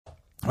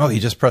Oh, he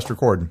just pressed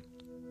record.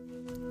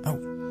 Oh.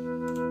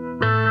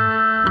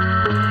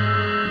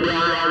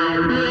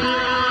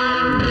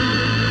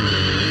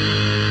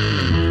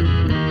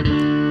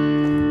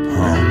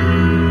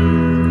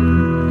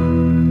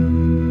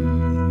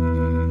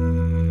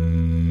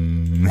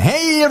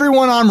 Hey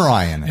everyone, I'm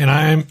Ryan. And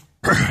I'm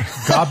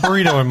got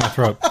burrito in my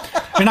throat.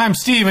 And I'm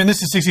Steve, and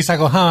this is 60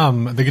 Cycle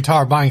Hum, the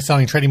guitar buying,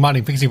 selling, trading,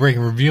 modding, fixing,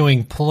 breaking,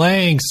 reviewing,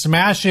 playing,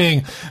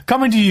 smashing,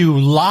 coming to you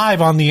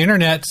live on the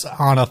internet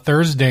on a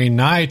Thursday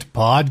night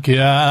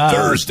podcast.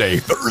 Thursday.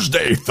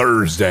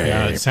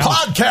 Yeah,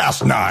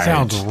 Podcast night.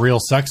 Sounds real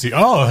sexy.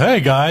 Oh,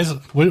 hey guys,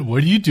 what are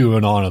you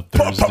doing on a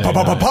Thursday night?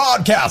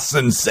 Podcasts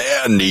in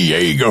San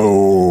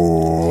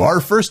Diego. Our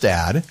first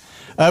ad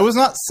was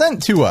not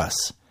sent to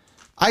us.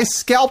 I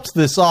scalped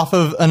this off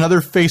of another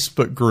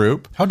Facebook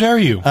group. How dare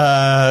you?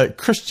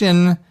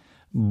 Christian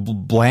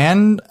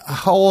Blandhole?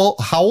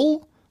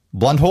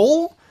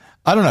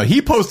 I don't know.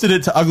 He posted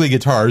it to Ugly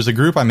Guitars, a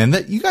group I'm in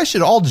that you guys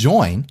should all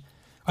join.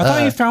 I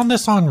thought you found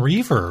this on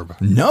Reverb.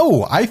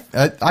 No, I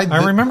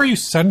remember you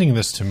sending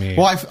this to me.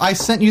 Well, I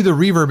sent you the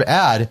Reverb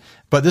ad,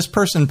 but this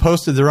person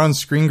posted their own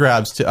screen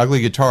grabs to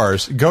Ugly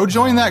Guitars. Go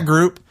join that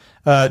group.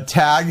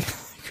 Tag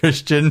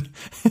Christian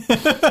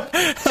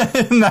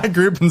in that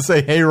group and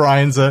say, hey,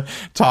 Ryan's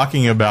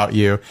talking about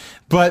you.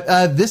 But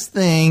this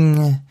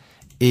thing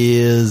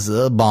is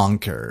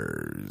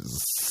bonkers.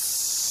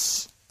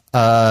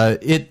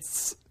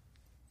 It's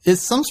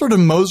some sort of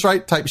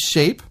Mosrite type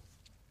shape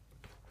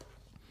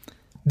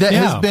that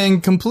has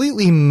been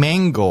completely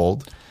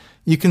mangled.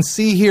 You can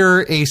see here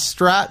a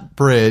Strat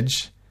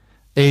bridge,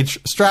 a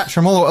Strat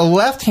tremolo, a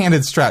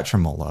left-handed Strat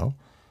tremolo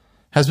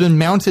has been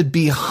mounted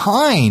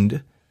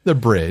behind the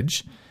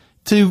bridge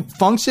to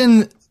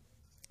function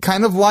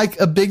kind of like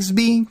a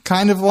Bigsby,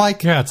 kind of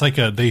like... Yeah, it's like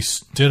they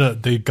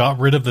got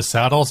rid of the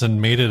saddles and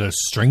made it a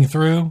string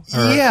through.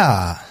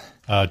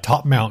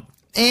 Top mount.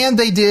 And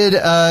they did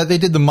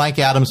the Mike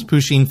Adams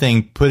Pusheen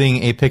thing,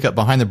 putting a pickup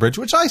behind the bridge,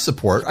 which I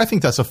support. I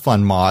think that's a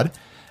fun mod.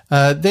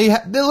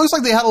 It looks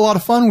like they had a lot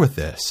of fun with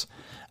this.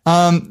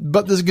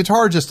 But this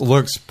guitar just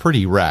looks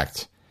pretty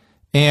wrecked.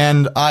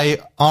 And I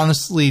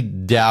honestly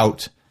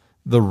doubt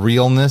the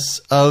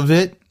realness of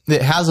it.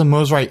 It has a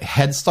Mosrite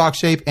headstock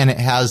shape, and it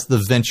has the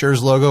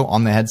Ventures logo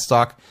on the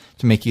headstock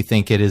to make you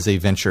think it is a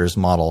Ventures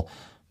model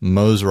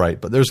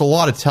Mosrite. But there's a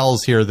lot of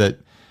tells here that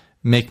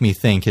make me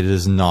think it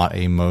is not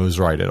a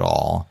Mosrite at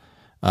all.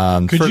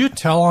 Could you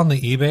tell on the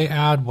eBay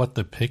ad what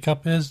the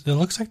pickup is? It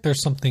looks like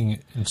there's something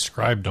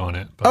inscribed on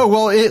it. But. Oh,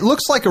 well, it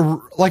looks like a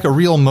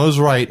real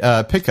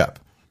Mosrite pickup,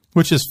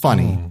 which is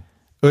funny,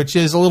 which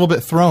is a little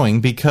bit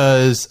throwing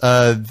because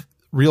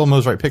real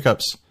Mosrite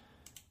pickups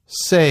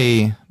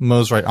say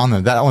Mosrite on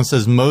them. That one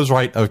says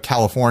Mosrite of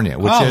California,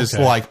 which is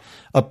like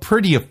a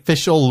pretty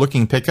official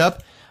looking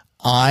pickup.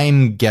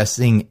 I'm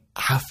guessing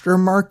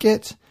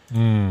aftermarket,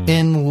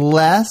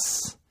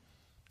 unless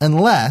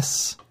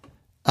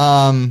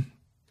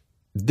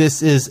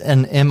this is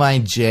an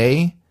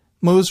MIJ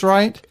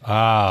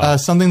Mosrite.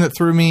 Something that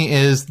threw me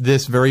is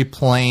this very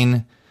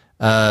plain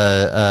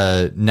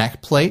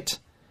neck plate.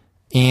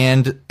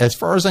 And as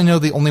far as I know,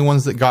 the only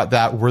ones that got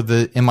that were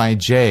the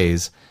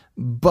MIJs.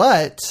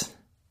 But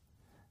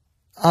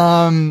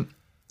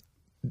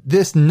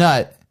this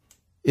nut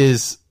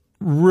is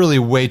really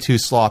way too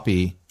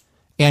sloppy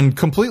and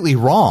completely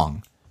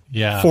wrong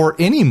for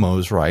any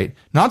Mosrite.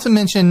 Not to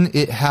mention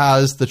it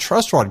has the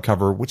truss rod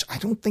cover, which I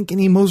don't think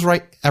any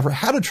Mosrite ever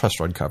had a truss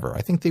rod cover.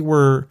 I think they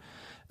were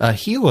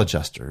heel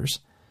adjusters.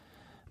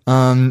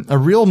 A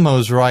real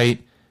Mosrite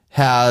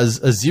has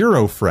a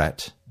 0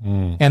 fret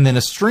and then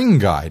a string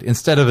guide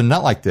instead of a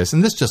nut like this.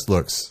 And this just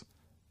looks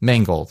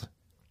mangled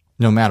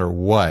no matter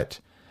what.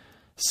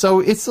 So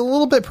it's a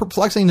little bit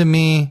perplexing to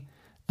me.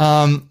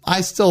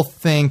 I still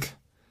think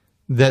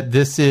that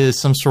this is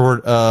some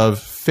sort of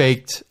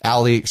faked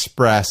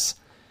AliExpress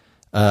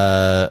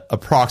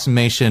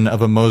approximation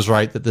of a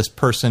Mosrite that this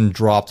person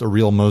dropped a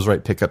real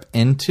Mosrite pickup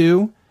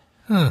into.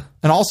 And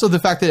also the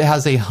fact that it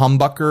has a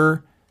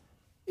humbucker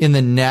in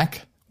the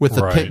neck with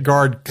the pit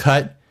guard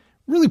cut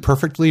really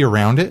perfectly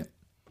around it.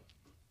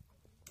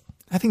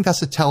 I think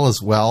that's a tell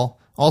as well.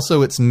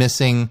 Also, it's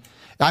missing...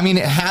 I mean,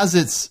 it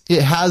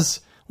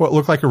has what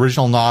look like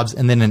original knobs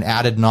and then an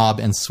added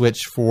knob and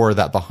switch for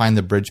that behind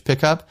the bridge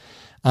pickup.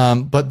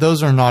 But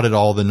those are not at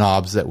all the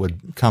knobs that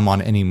would come on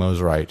any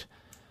Mosrite.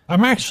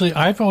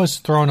 I've always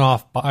thrown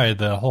off by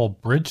the whole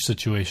bridge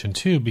situation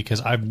too, because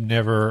I've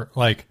never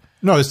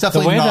no, it's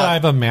definitely the way not. that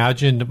I've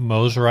imagined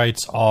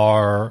Mosrites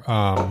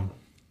are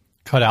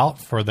cut out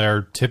for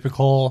their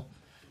typical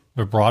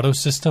vibrato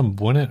system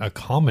wouldn't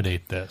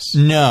accommodate this.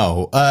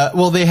 No.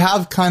 Well, they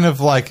have kind of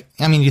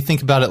you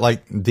think about it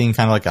like being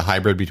kind of like a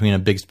hybrid between a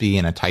Bigsby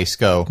and a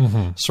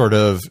Teisco sort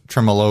of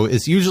tremolo.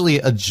 It's usually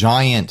a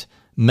giant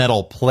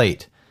metal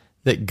plate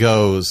that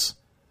goes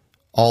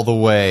all the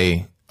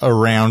way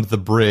around the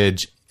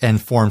bridge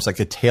and forms like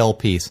a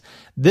tailpiece.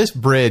 This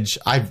bridge,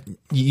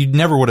 you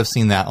never would have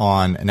seen that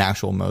on an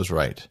actual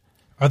Mosrite.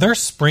 Are there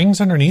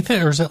springs underneath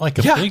it, or is it like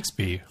a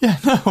Bigsby? Yeah,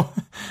 no.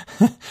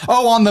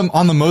 Oh, on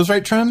the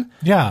Mosrite trim?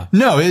 Yeah.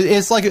 No,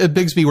 it's like a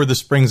Bigsby where the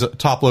spring's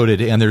top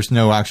loaded and there's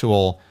no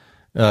actual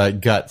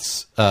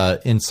guts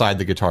inside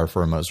the guitar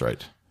for a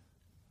Mosrite.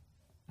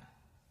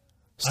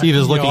 Steve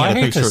is looking at a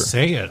picture. I hate to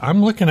say it.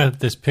 I'm looking at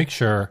this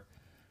picture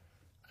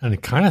and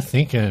kind of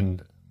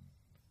thinking.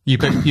 You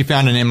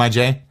found an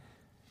MIJ?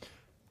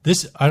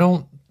 This is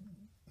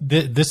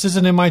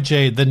an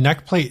MIJ. The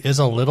neck plate is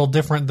a little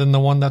different than the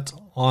one that's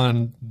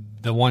on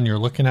the one you're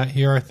looking at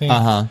here, I think.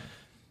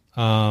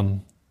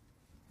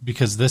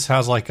 Because this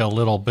has like a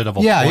little bit of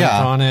a point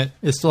on it.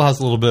 It still has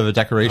a little bit of a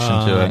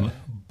decoration to it.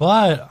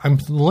 But I'm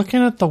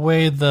looking at the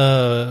way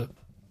the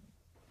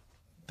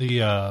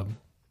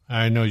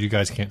I know you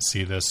guys can't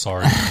see this,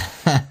 sorry.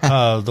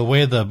 The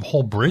way the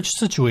whole bridge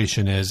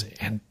situation is,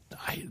 and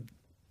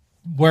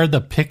where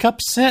the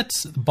pickup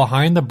sits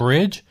behind the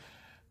bridge,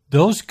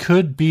 those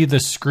could be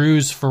the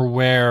screws for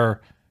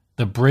where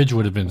the bridge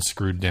would have been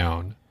screwed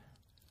down.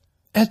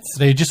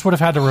 They just would have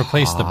had to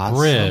replace the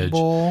bridge.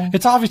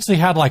 It's obviously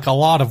had like a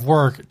lot of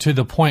work to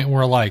the point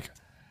where like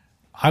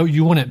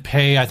you wouldn't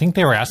pay. I think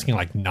they were asking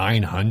like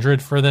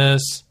 $900 for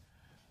this.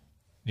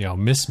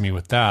 Miss me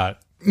with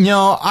that.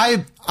 No,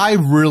 I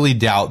really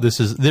doubt this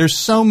is. There's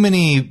so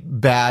many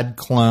bad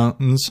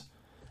clones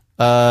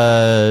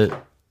out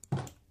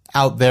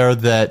there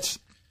that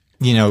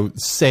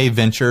say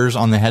ventures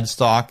on the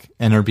headstock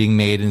and are being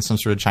made in some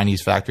sort of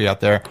Chinese factory out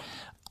there.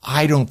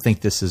 I don't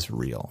think this is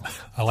real.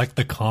 I like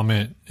the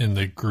comment in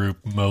the group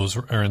in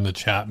the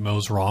chat.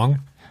 Mo's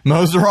wrong.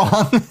 Mo's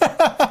wrong.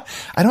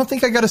 I don't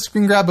think I got a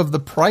screen grab of the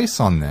price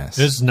on this.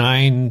 It's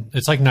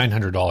like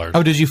 $900.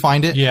 Oh, did you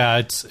find it? Yeah,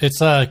 it's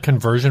a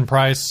conversion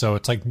price, so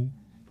it's like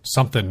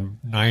something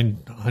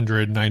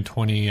 900,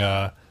 920,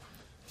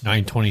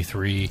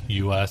 923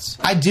 US.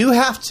 I do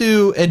have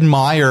to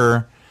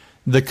admire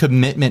the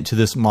commitment to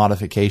this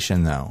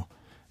modification, though.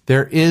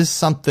 There is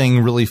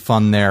something really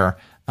fun there.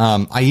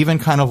 I even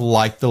kind of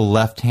like the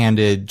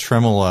left-handed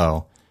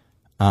tremolo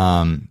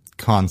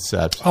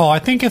concept. Oh, I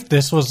think if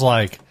this was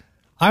like,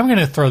 I'm going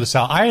to throw this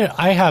out.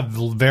 I have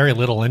very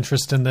little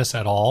interest in this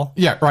at all.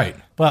 Yeah, right.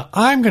 But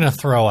I'm going to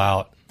throw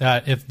out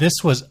that if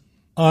this was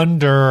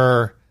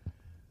under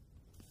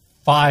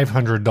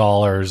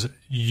 $500,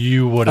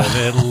 you would have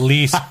at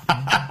least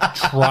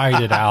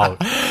tried it out.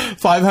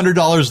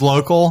 $500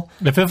 local?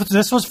 If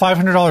this was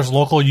 $500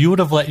 local, you would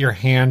have let your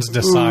hands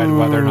decide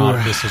whether or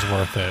not this is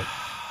worth it.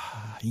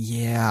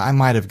 Yeah, I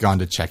might have gone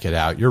to check it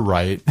out. You're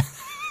right.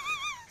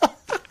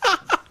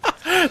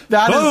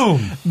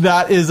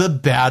 That is a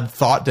bad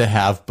thought to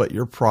have, but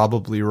you're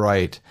probably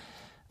right.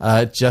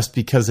 Just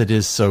because it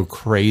is so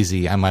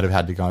crazy, I might have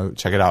had to go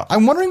check it out.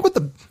 I'm wondering what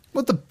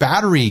the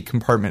battery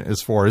compartment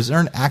is for. Is there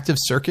an active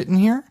circuit in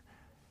here?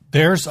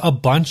 There's a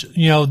bunch.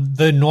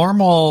 The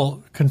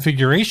normal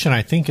configuration,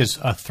 I think, is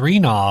a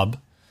 3-knob.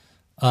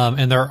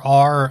 And there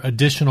are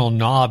additional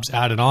knobs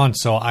added on.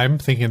 So I'm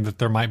thinking that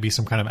there might be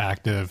some kind of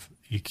active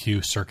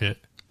EQ circuit.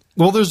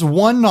 Well, there's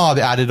one knob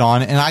added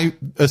on, and I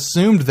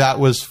assumed that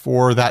was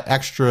for that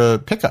extra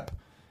pickup.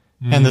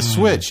 And the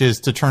switch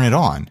is to turn it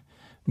on.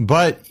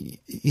 But,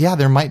 yeah,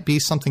 there might be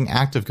something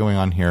active going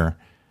on here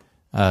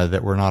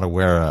that we're not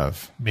aware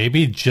of.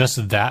 Maybe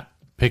just that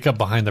pickup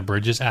behind the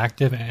bridge is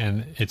active,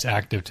 and it's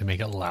active to make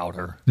it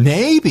louder.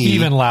 Maybe.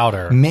 Even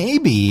louder.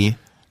 Maybe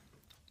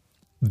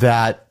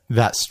that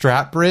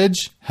strap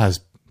bridge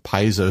has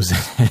piezos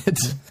in it.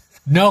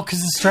 No,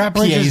 because the strap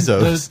bridge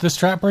the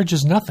strap bridge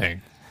is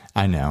nothing.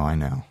 I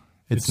know.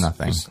 It's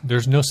nothing.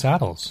 There's no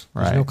saddles.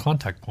 There's right. no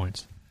contact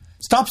points.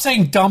 Stop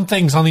saying dumb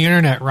things on the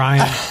internet,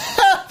 Ryan.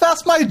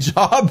 That's my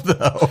job,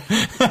 though.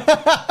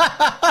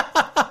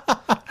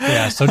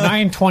 Yeah, so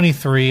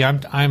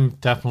 $923. I'm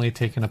definitely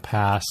taking a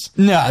pass.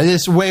 No,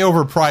 it's way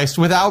overpriced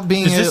without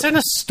being. Is this in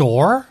a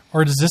store,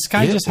 or does this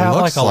guy just have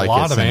like a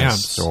lot of amps? In a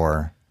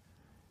store.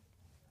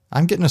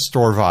 I'm getting a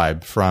store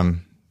vibe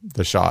from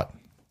the shot,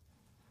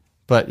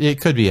 but it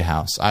could be a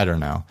house. I don't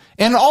know.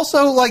 And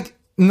also, like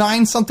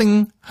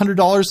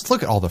 $900.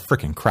 Look at all the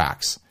freaking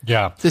cracks.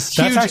 Yeah, this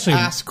huge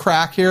ass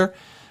crack here.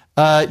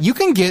 You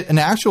can get an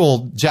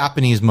actual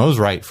Japanese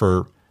Mosrite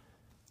for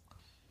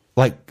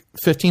like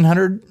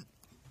 $1,500.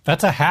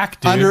 That's a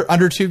hack, dude.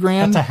 Under $2,000.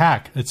 That's a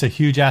hack. It's a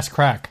huge ass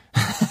crack.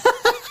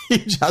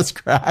 Huge ass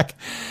crack.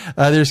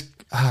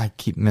 I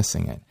keep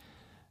missing it.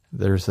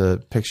 There's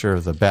a picture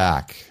of the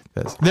back.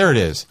 There it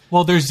is.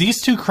 Well, there's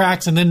these two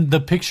cracks, and then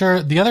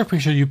the other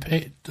picture you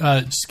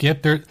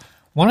skipped.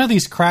 One of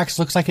these cracks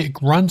looks like it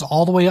runs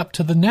all the way up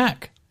to the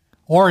neck,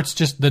 or it's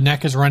just the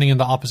neck is running in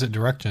the opposite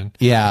direction.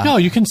 Yeah. No,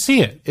 you can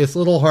see it. It's a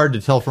little hard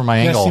to tell from my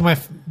angle.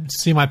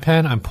 See my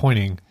pen? I'm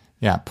pointing.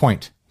 Yeah,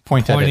 pointing.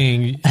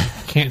 You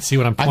can't see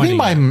what I'm pointing.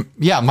 I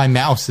think my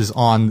mouse is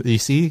on. You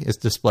see, it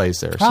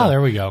displays there. Oh,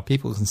 there we go.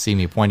 People can see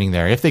me pointing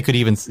there. If they could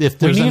even, if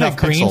there's we need enough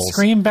a green pixels.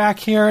 Screen back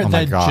here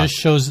that just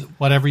shows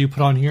whatever you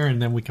put on here,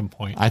 and then we can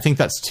point. I think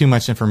that's too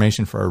much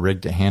information for a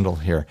rig to handle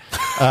here.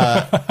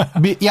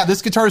 Yeah,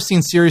 this guitar has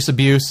seen serious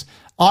abuse.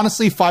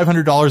 honestly,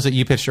 $500 that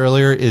you pitched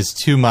earlier is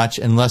too much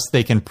unless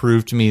they can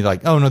prove to me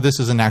like, oh no, this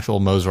is an actual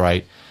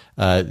Mosrite.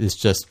 It's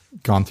just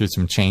gone through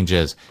some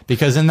changes,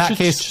 because in that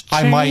case,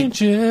 I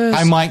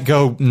might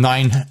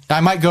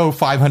go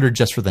 500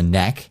 just for the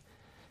neck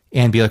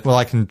and be like, well,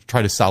 I can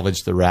try to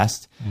salvage the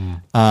rest.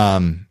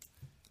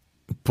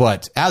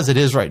 But as it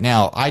is right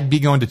now, I'd be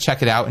going to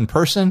check it out in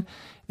person,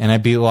 and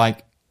I'd be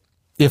like,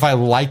 if I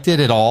liked it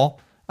at all,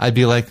 I'd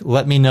be like,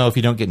 let me know if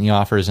you don't get any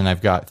offers, and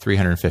I've got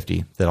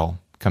 350 that I'll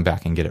come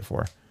back and get it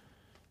for.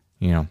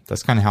 You know,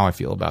 that's kind of how I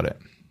feel about it.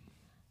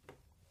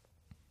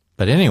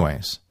 But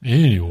anyways.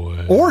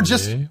 Or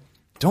just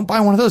don't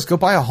buy one of those. Go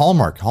buy a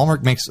Hallmark.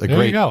 Hallmark makes a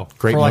great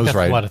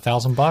Mosrite. What,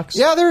 $1,000?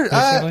 Yeah, they're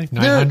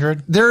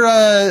 $900. They're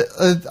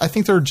I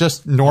think they're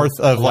just north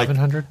of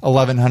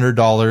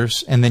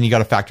 $1,100, and then you got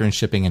to factor in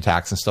shipping and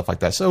tax and stuff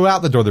like that. So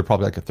out the door, they're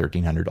probably like a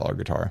 $1,300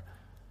 guitar.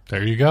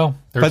 There you go,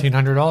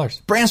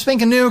 $1,300. Brand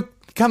spanking new,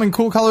 come in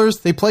cool colors.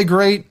 They play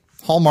great.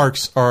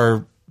 Hallmarks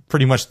are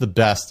pretty much the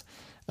best.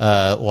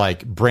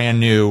 Like brand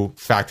new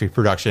factory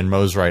production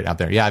Mosrite out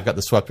there. Yeah, I've got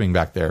the swept wing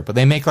back there, but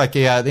they make like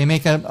a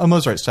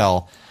Mosrite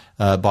style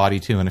body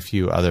too, and a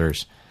few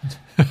others.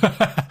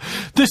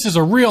 This is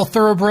a real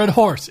thoroughbred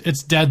horse.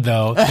 It's dead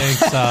though.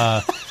 Thanks,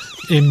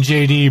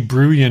 MJD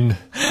Bruyan.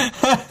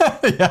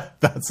 Yeah,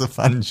 that's a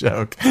fun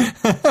joke.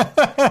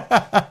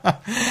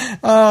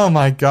 Oh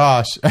my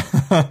gosh.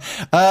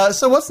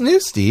 So what's new,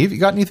 Steve? You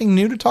got anything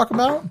new to talk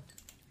about?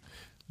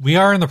 We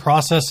are in the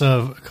process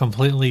of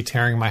completely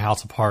tearing my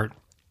house apart.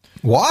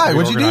 Why?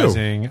 What'd you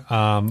do?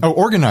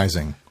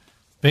 Organizing.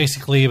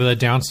 Basically, the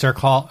downstairs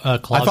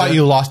closet. I thought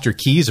you lost your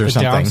keys or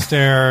something. The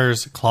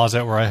downstairs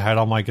closet where I had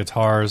all my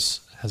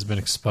guitars has been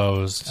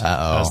exposed.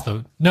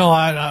 Uh-oh.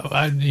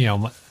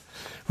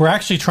 We're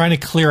actually trying to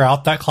clear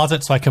out that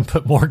closet so I can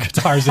put more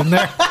guitars in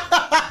there.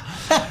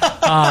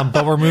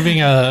 But we're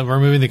moving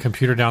the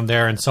computer down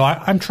there, and so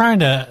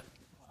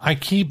I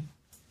keep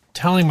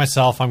telling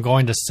myself I'm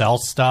going to sell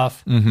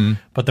stuff,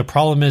 but the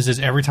problem is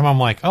every time I'm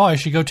like, oh, I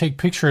should go take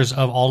pictures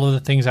of all of the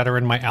things that are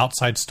in my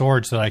outside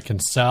storage that I can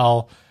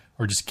sell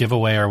or just give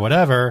away or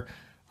whatever,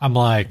 I'm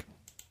like,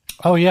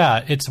 oh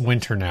yeah, it's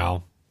winter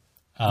now.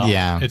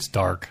 Yeah, it's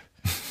dark,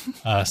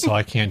 so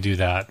I can't do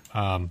that.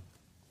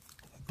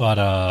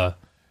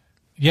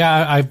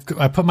 Yeah,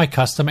 I put my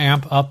custom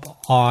amp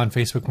up on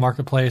Facebook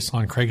Marketplace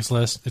on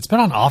Craigslist. It's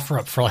been on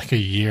OfferUp for like a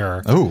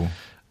year. Oh,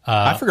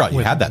 I forgot you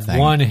had that thing.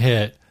 One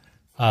hit.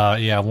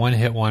 One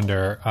hit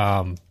wonder.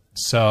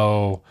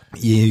 So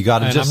you got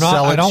to just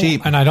sell it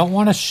cheap, and I don't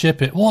want to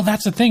ship it. Well,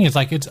 that's the thing. Is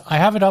like I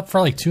have it up for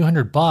like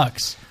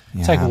 $200.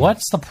 It's like,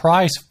 what's the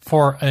price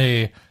for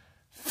a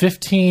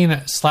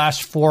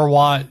 15/4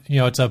 watt?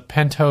 It's a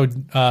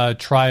pentode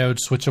triode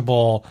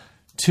switchable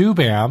tube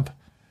amp,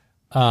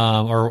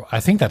 or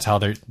I think that's how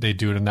they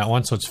do it in that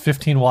one. So it's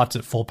 15 watts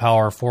at full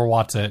power, 4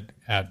 watts at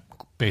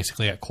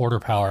basically at quarter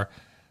power.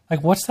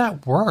 Like, what's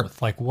that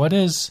worth? Like, what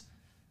is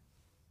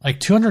like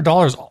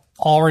 $200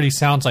 already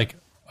sounds like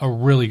a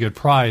really good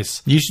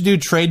price. You should do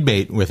trade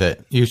bait with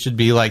it. You should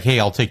be like, hey,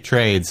 I'll take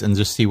trades and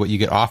just see what you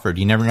get offered.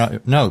 You never know.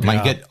 No, it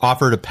might get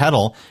offered a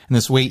pedal, and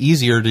it's way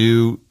easier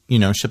to,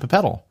 ship a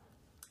pedal.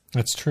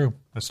 That's true.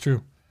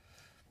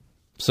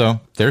 So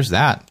there's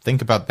that.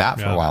 Think about that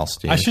for a while,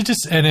 Steve. I should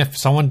and if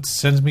someone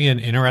sends me an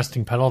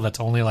interesting pedal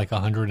that's only like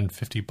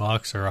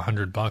 $150 or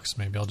 $100,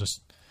 maybe I'll just,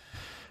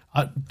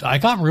 I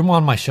got room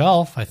on my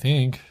shelf, I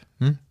think.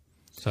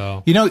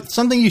 So,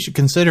 something you should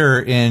consider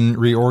in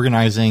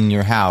reorganizing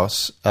your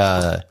house,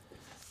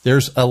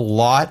 there's a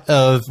lot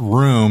of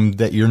room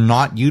that you're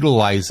not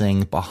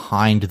utilizing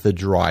behind the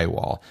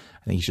drywall.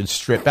 I think you should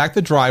strip back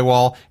the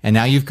drywall, and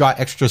now you've got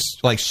extra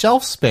like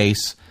shelf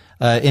space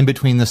in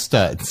between the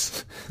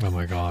studs. Oh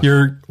my God.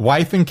 Your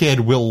wife and kid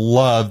will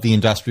love the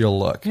industrial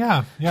look.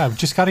 Yeah. I've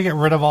just got to get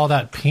rid of all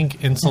that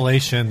pink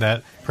insulation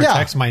that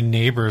protects my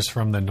neighbors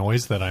from the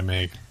noise that I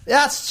make.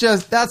 That's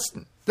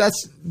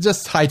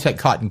just high-tech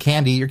cotton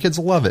candy. Your kids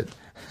will love it.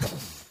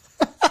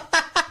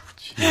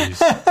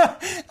 Jeez.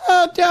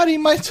 Oh, Daddy,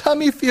 my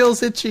tummy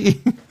feels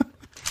itchy.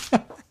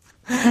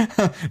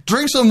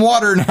 Drink some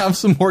water and have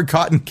some more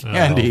cotton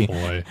candy. Oh,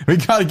 boy. We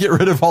got to get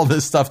rid of all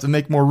this stuff to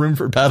make more room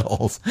for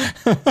pedals.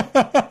 This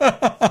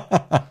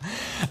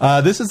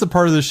is the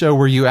part of the show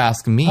where you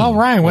ask me. Oh,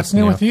 Ryan, what's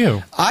new with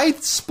you? I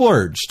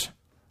splurged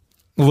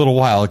a little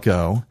while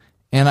ago,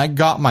 and I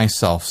got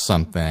myself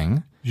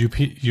something.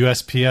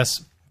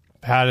 USPS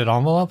padded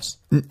envelopes?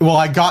 Well,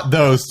 I got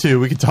those too.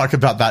 We could talk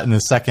about that in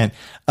a second.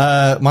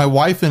 My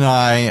wife and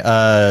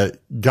I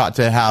got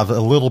to have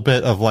a little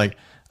bit of like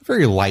a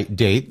very light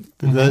date.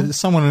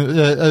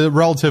 A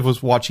relative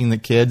was watching the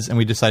kids, and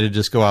we decided to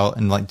just go out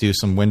and like do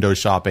some window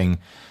shopping,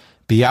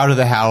 be out of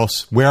the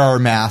house, wear our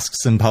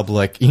masks in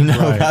public,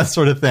 that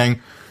sort of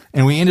thing.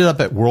 And we ended up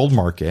at World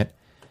Market.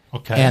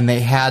 Okay. And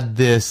they had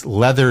this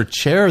leather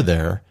chair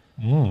there,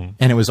 and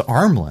it was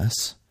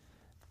armless.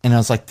 And I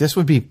was like, this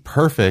would be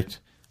perfect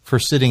for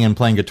sitting and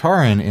playing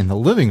guitar in the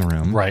living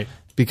room. Right.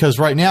 Because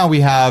right now we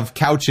have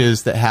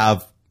couches that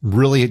have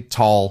really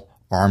tall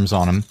arms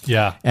on them.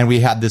 Yeah. And we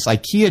had this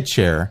IKEA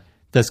chair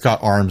that's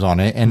got arms on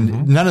it,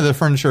 and none of the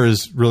furniture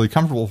is really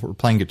comfortable for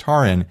playing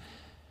guitar in.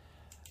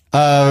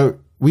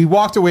 We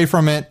walked away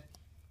from it.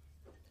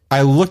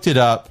 I looked it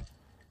up.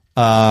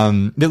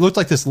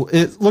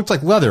 It looked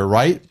like leather,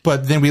 right?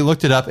 But then we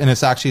looked it up, and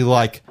it's actually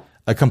like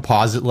a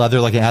composite leather.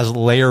 Like it has a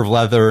layer of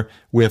leather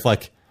with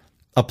like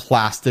a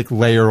plastic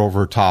layer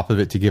over top of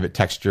it to give it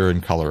texture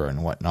and color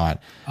and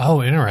whatnot.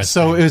 Oh, interesting.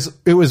 So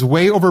it was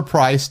way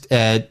overpriced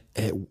at,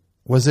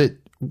 was it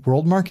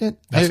World Market?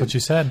 That's what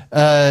you said.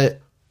 I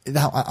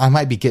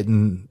might be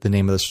getting the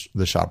name of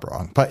the shop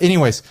wrong. But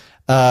anyways,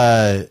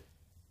 it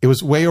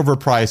was way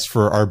overpriced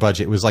for our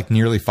budget. It was like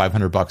nearly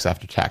 $500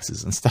 after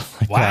taxes and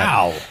stuff like that.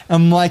 Wow.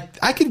 I'm like,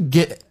 I could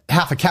get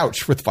half a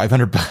couch with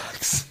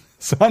 $500.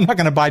 So I'm not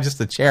going to buy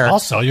just a chair. I'll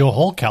sell you a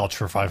whole couch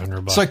for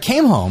 $500. So I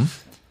came home,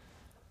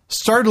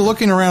 started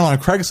looking around on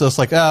Craigslist,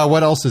 like,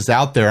 what else is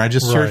out there? I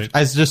just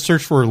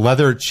searched for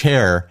leather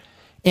chair,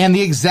 and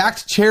the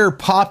exact chair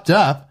popped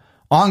up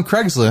on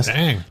Craigslist.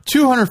 Dang.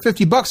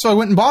 $250. So I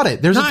went and bought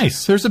it. There's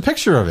a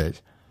picture of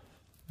it.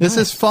 This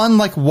is fun,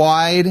 like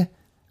wide,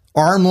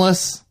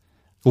 armless,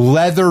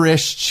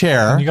 leatherish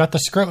chair. And you got the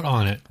scrote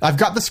on it. I've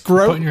got the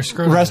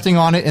scrote resting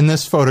on it in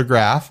this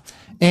photograph.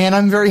 And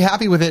I'm very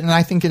happy with it, and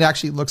I think it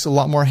actually looks a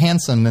lot more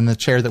handsome than the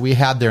chair that we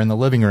had there in the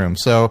living room.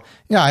 So,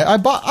 yeah,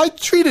 I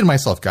treated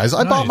myself, guys.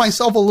 I bought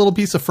myself a little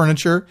piece of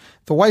furniture.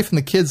 The wife and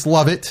the kids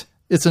love it.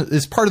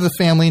 It's part of the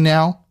family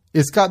now.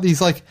 It's got these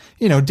like,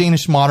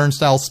 Danish modern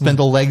style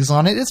spindle legs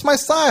on it. It's my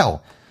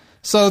style.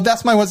 So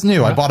that's my what's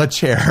new. I bought a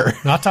chair.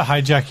 Not to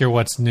hijack your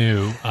what's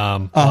new,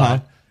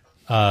 but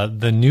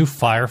the new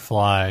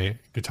Firefly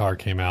guitar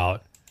came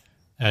out.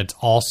 It's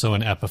also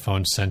an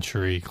Epiphone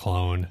Century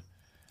clone.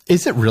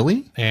 Is it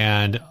really?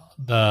 And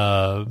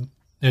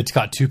it's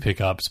got 2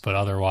 pickups, but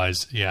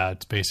otherwise, yeah,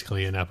 it's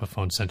basically an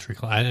Epiphone Century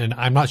clone. And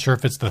I'm not sure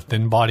if it's the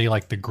thin body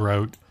like the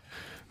Grote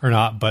or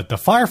not, but the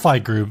Firefly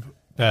group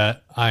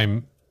that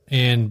I'm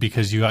in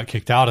because you got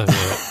kicked out of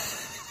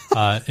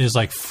it is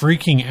like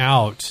freaking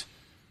out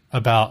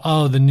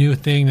about, the new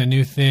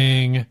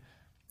thing,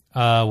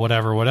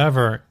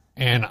 whatever.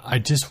 And I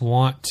just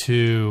want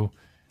to,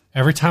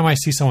 every time I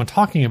see someone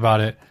talking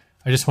about it,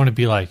 I just want to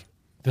be like,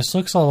 this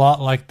looks a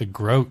lot like the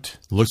Grote.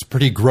 Looks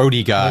pretty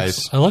Grote-y,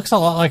 guys. It looks a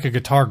lot like a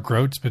guitar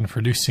Grote's been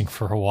producing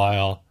for a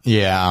while.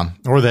 Yeah,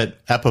 or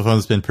that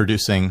Epiphone's been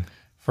producing.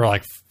 For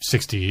like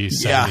 60,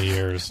 70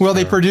 years. Well,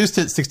 they produced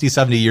it 60,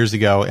 70 years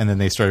ago, and then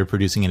they started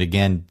producing it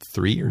again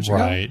 3 years ago.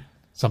 Right,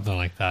 something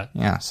like that.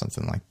 Yeah,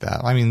 something like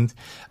that. I mean,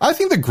 I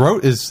think the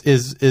Grote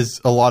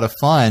is a lot of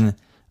fun.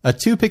 A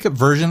 2-pickup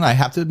version, I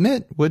have to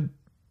admit, would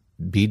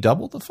be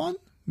double the fun.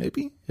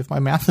 Maybe, if my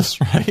math is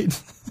right.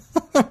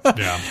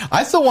 Yeah.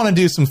 I still want to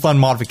do some fun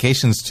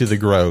modifications to the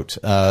Grote.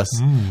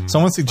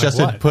 Someone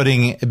suggested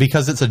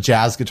because it's a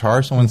jazz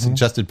guitar, someone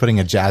suggested putting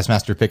a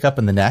Jazzmaster pickup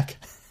in the neck.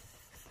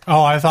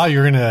 Oh, I thought you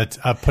were going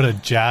to put a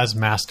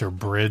Jazzmaster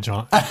bridge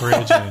and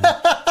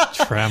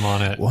trem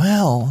on it.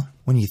 Well,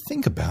 when you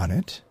think about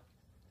it,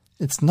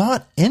 it's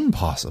not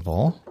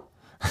impossible.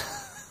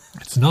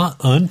 It's not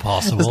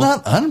unpossible. It's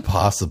not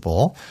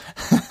unpossible.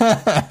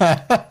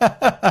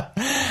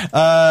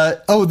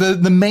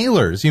 The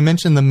mailers. You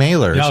mentioned the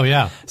mailers. Oh,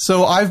 yeah.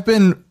 So I've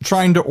been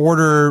trying to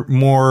order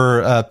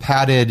more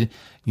padded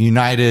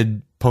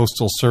United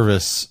Postal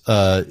Service.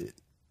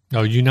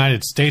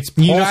 United States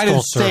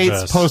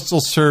Postal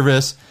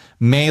Service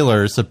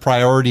mailers, the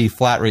priority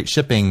flat rate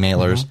shipping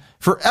mailers,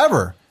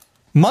 forever.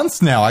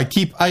 Months now. I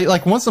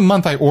like once a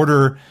month I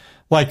order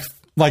like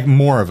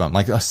more of them.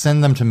 Like,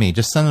 send them to me.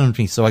 Just send them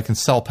to me so I can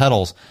sell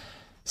pedals.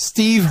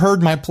 Steve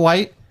heard my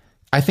plight.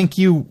 I think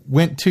you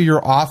went to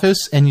your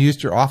office and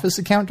used your office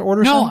account to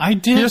order some? No, I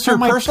did it from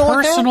my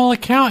personal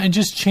account and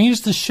just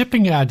changed the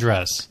shipping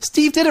address.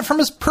 Steve did it from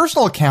his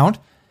personal account,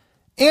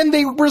 and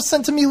they were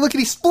sent to me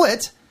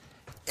lickety-split.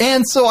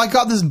 And so I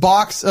got this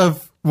box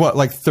of,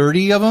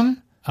 30 of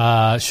them?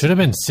 Should have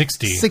been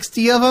 60.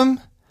 60 of them?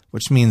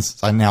 Which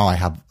means now I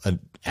have an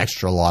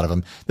extra lot of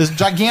them. This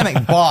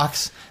gigantic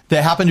box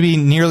that happened to be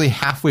nearly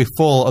halfway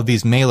full of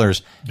these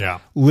mailers. Yeah.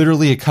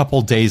 Literally a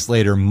couple days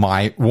later,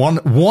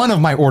 one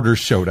of my orders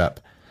showed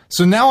up.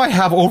 So now I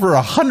have over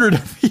 100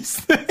 of these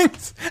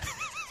things.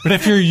 But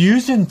if you're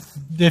using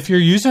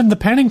the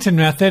Pennington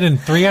method and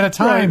 3 at a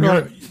time, you're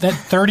at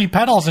 30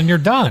 pedals and you're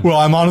done. Well,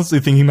 I'm honestly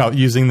thinking about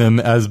using them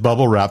as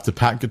bubble wrap to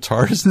pack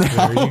guitars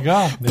now. There you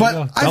go.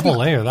 Double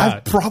layer that.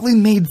 I've probably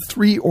made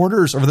 3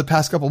 orders over the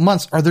past couple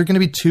months. Are there going to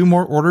be 2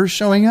 more orders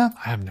showing up?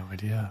 I have no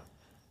idea.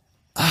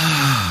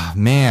 Ah,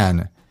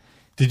 man.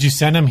 Did you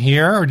send them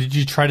here, or did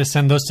you try to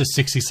send those to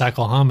 60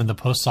 Cycle Hum in the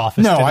post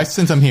office? No, I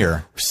sent them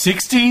here.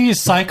 60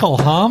 Cycle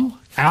Hum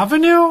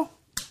Avenue?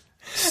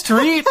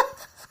 Street?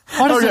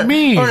 What does it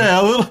mean?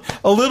 Okay,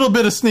 a little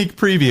bit of sneak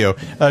preview.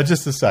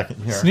 Just a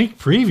second here. Sneak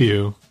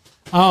preview.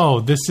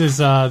 Oh, this is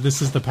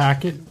the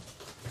packet.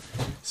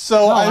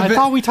 So I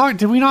thought we talked.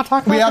 Did we not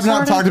talk about this? We have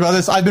not talked about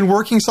this. I've been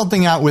working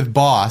something out with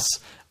Boss.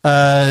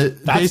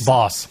 That's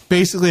Boss.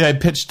 Basically, I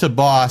pitched to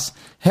Boss.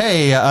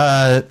 Hey,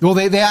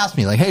 they asked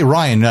me like, hey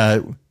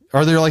Ryan,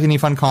 are there like any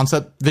fun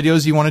concept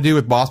videos you want to do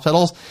with Boss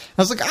pedals? And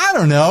I was like, I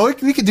don't know.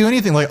 We could do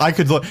anything. Like I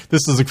could look,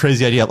 this is a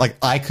crazy idea. Like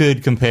I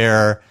could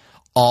compare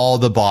all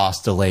the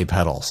Boss delay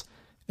pedals.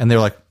 And they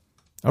were like,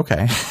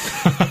 okay.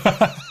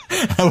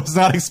 I was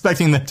not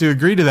expecting them to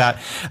agree to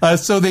that.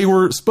 So they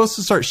were supposed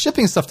to start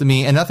shipping stuff to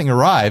me and nothing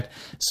arrived.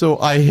 So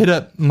I hit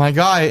up my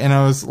guy and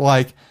I was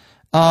like,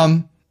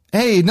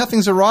 hey,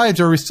 nothing's arrived.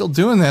 Are we still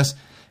doing this?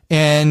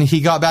 And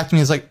he got back to me.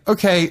 He's like,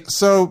 okay,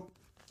 so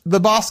the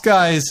Boss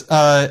guys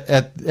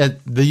at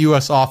the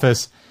U.S.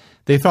 office,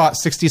 they thought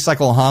 60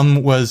 Cycle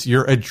Hum was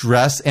your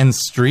address and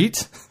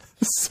street.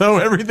 So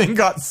everything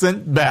got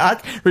sent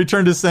back,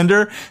 returned to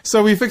sender.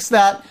 So we fixed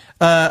that.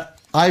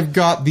 I've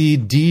got the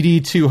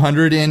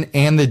DD200 in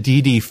and the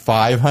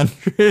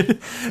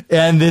DD500.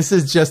 And this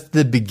is just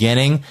the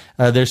beginning.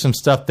 There's some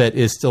stuff that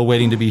is still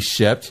waiting to be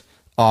shipped,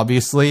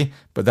 obviously.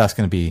 But that's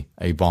going to be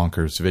a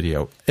bonkers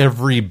video.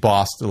 Every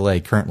Boss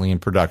delay currently in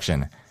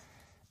production.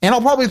 And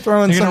I'll probably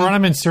throw in You're going to run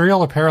them in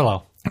serial or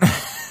parallel?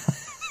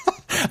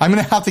 I'm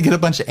going to have to get a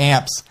bunch of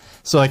amps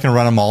so I can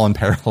run them all in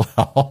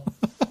parallel.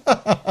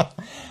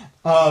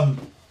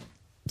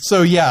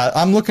 So yeah,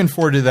 I'm looking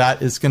forward to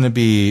that. It's going to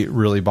be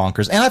really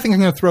bonkers. And I think I'm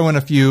going to throw in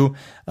a few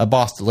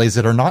Boss delays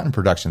that are not in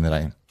production that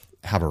I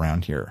have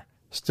around here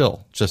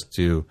still, just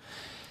to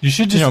you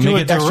should just make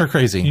it extra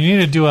crazy. You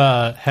need to do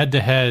a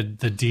head-to-head,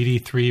 the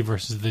DD3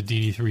 versus the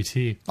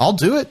DD3T. I'll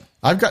do it.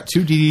 I've got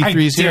two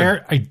DD3s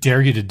here. I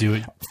dare you to do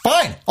it.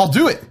 Fine, I'll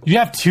do it. You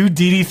have two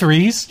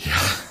DD3s?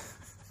 Yeah.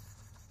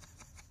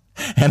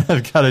 And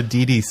I've got a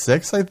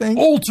DD6, I think.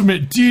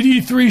 Ultimate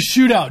DD3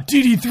 shootout.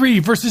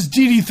 DD3 versus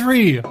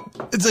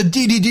DD3. It's a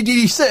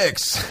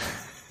DD6.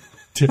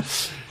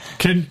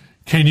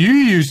 Can you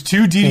use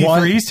two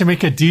DD3s to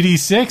make a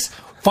DD6?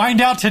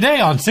 Find out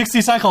today on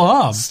 60 Cycle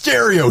Hum.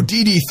 Stereo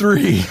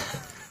DD3.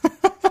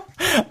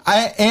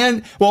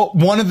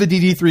 One of the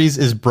DD3s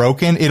is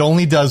broken. It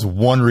only does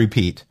one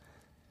repeat.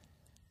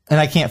 And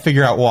I can't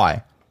figure out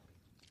why.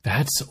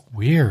 That's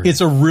weird.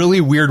 It's a really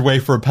weird way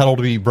for a pedal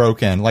to be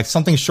broken. Like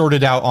something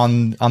shorted out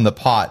on the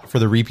pot for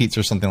the repeats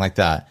or something like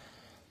that.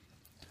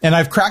 And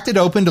I've cracked it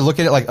open to look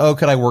at it like, oh,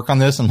 could I work on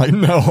this? I'm like,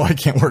 no, I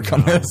can't work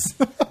on this.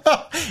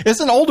 It's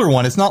an older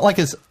one. It's not like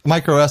it's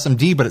micro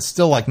SMD, but it's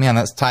still like, man,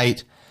 that's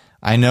tight.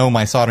 I know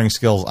my soldering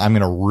skills. I'm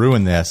going to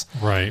ruin this.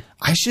 Right.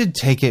 I should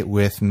take it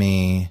with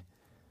me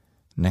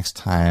next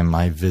time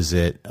I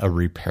visit a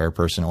repair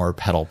person or a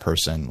pedal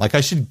person. Like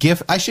I should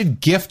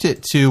gift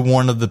it to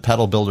one of the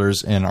pedal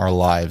builders in our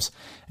lives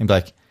and be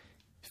like,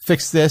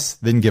 fix this,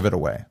 then give it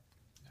away.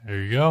 There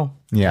you go.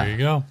 Yeah. There you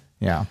go.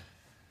 Yeah.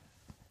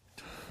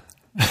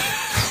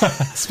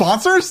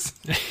 Sponsors?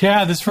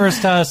 Yeah, this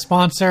first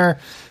sponsor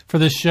for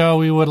the show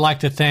we would like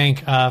to thank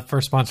for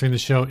sponsoring the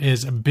show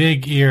is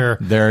Big Ear.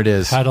 There it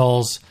is.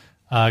 Pedals.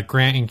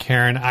 Grant and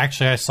Karen.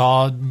 Actually, I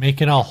saw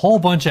making a whole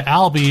bunch of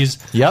Albies.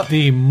 Yep.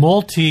 The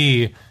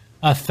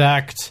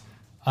multi-effect,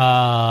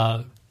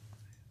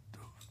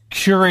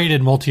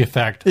 curated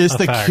multi-effect. It's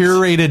the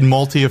curated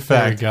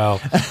multi-effect. There you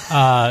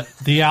go.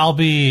 The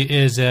Albie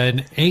is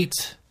an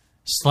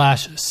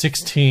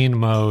 8/16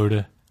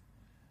 mode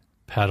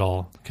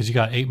pedal because you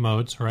got 8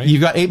 modes, right?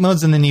 You've got 8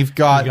 modes, and then you've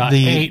got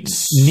the 8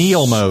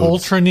 Neil modes,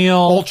 ultra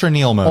Neil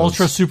modes,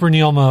 ultra super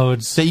Neil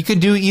modes that you can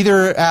do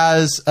either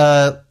as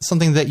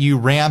something that you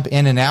ramp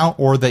in and out,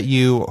 or that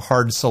you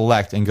hard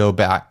select and go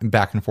back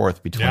and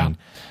forth between. Yeah.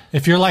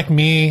 If you're like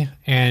me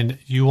and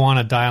you want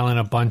to dial in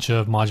a bunch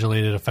of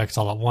modulated effects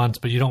all at once,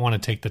 but you don't want to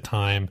take the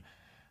time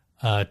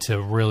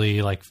to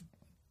really like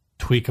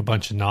tweak a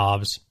bunch of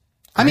knobs,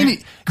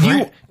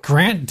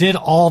 Grant did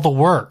all the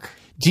work.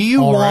 Do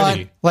you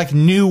want like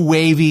new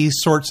wavy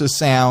sorts of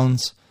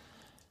sounds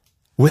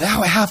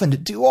without having to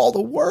do all the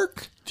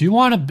work? Do you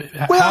want to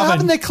without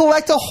having to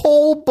collect a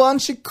whole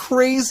bunch of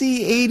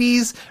crazy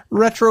 80s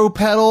retro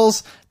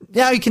pedals?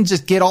 Now you can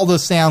just get all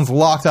those sounds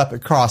locked up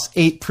across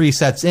 8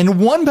 presets in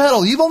one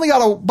pedal. You've only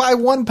got to buy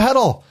one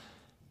pedal.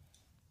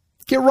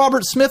 Get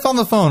Robert Smith on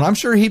the phone. I'm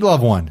sure he'd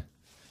love one.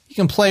 You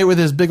can play it with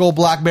his big old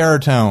black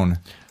baritone.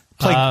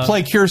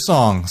 Play Cure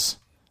songs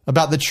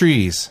about the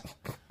trees.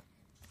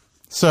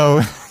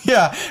 So,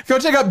 yeah, go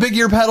check out Big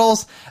Ear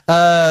Pedals,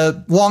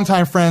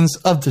 longtime friends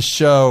of the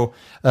show,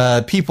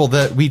 people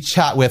that we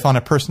chat with on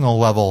a personal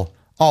level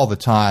all the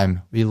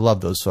time. We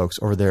love those folks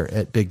over there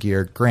at Big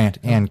Ear, Grant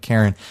and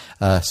Karen.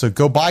 So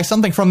go buy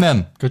something from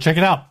them. Go check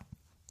it out.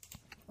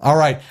 All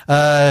right.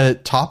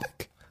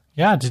 Topic?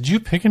 Yeah, did you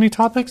pick any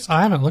topics?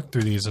 I haven't looked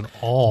through these at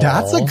all.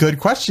 That's a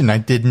good question. I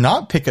did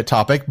not pick a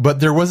topic,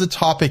 but there was a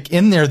topic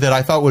in there that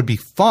I thought would be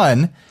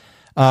fun,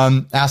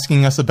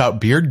 asking us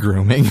about beard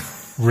grooming.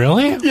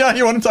 Really? Yeah,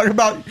 you want to talk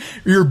about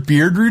your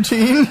beard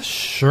routine?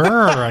 Sure,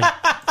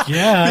 I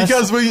guess.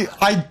 Because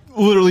I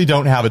literally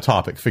don't have a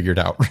topic figured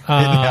out right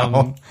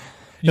now.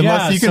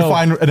 Unless you can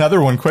find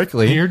another one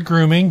quickly. Beard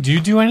grooming. Do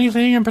you do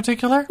anything in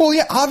particular? Well,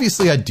 yeah,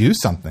 obviously I do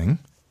something.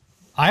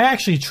 I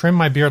actually trimmed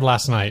my beard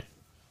last night.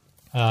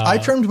 I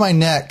trimmed my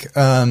neck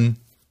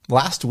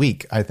last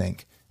week, I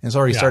think. It's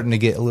already starting to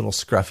get a little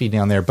scruffy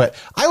down there. But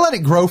I let it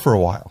grow for a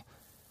while.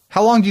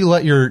 How long do you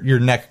let your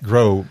neck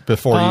grow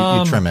before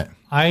you trim it?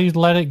 I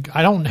let it.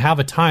 I don't have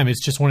a time.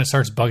 It's just when it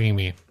starts bugging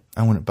me.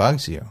 And when it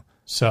bugs you.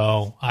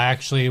 So I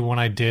actually, when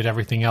I did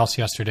everything else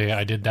yesterday,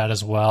 I did that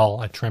as well.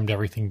 I trimmed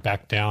everything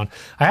back down.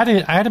 I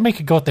had to make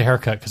it go with the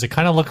haircut because it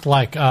kind of looked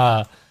like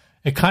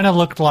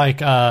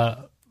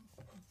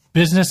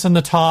business in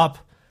the top,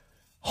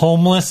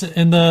 homeless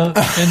in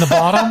the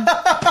bottom.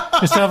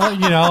 Instead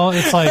of,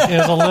 it's like it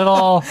was a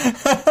little.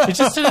 It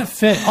just didn't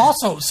fit.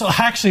 Also, so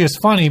actually, it's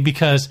funny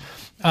because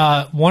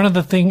one of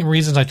the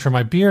reasons I trim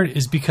my beard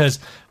is because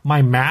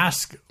my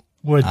mask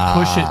would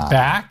push it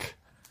back.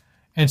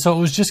 And so it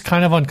was just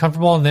kind of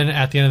uncomfortable. And then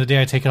at the end of the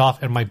day, I take it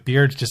off and my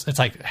beard it's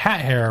like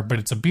hat hair, but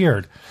it's a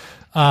beard.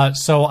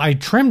 So I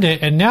trimmed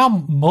it and now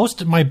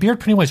my beard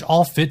pretty much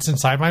all fits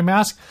inside my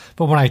mask.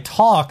 But when I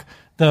talk,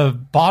 the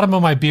bottom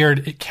of my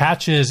beard, it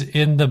catches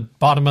in the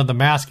bottom of the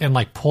mask and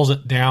like pulls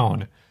it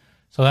down.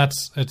 So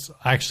it's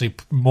actually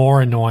more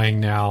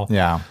annoying now.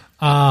 Yeah.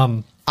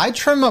 I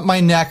trim up my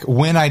neck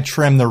when I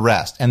trim the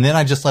rest, and then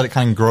I just let it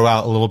kind of grow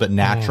out a little bit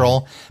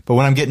natural. But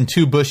when I'm getting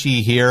too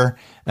bushy here,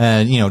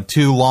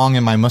 too long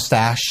in my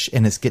mustache,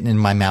 and it's getting in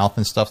my mouth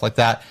and stuff like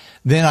that,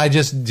 then I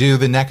just do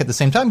the neck at the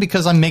same time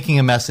because I'm making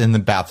a mess in the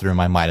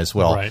bathroom. I might as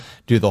well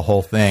do the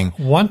whole thing.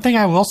 One thing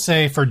I will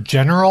say for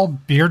general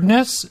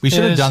beardness, we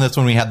should have done this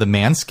when we had the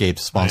Manscaped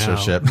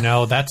sponsorship.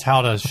 No, that's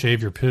how to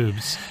shave your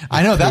pubes.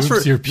 I know that's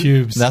for your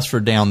pubes. That's for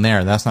down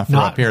there. That's not for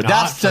up here.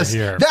 That's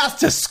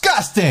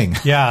disgusting.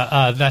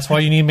 Yeah, that's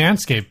why you need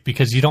Manscaped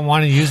because you don't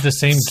want to use the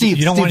same. Steve,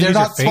 you don't want to use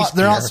your face.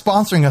 They're not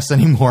sponsoring us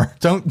anymore.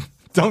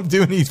 Don't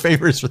do any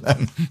favors for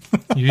them.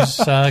 Use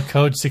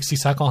code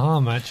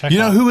 60cyclehum at checkout. You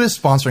know who is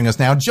sponsoring us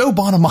now? Joe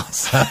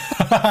Bonamassa.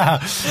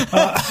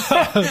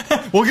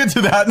 We'll get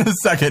to that in a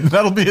second.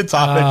 That'll be a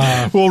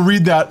topic. We'll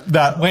read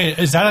that. Wait,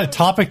 is that a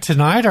topic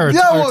tonight or a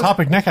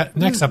topic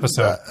next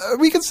episode?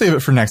 We can save it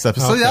for next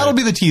episode. Okay. That'll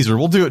be the teaser.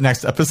 We'll do it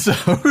next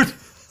episode.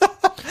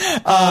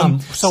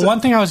 So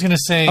one thing I was going to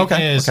say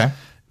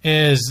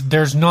is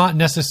there's not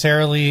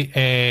necessarily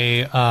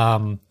a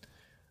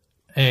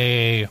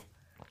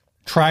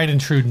tried and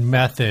true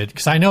method,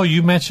 because I know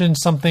you mentioned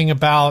something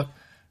about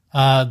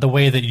the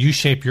way that you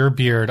shape your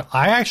beard.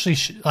 I actually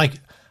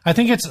I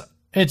think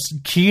it's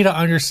key to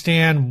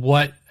understand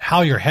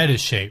how your head is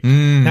shaped,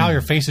 how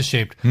your face is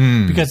shaped,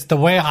 because the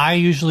way I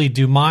usually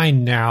do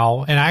mine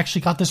now, and I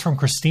actually got this from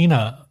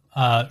Christina,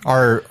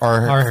 our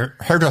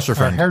hairdresser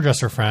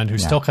friend who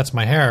still cuts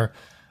my hair.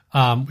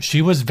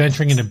 She was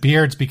venturing into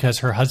beards because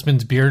her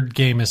husband's beard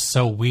game is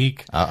so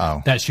weak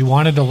that she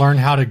wanted to learn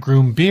how to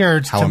groom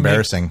beards. How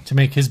embarrassing. To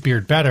make his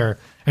beard better.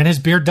 And his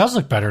beard does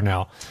look better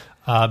now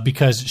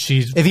because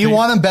she's... If you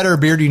want a better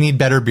beard, you need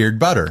better beard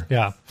butter.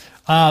 Yeah.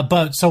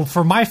 But so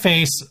for my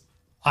face,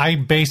 I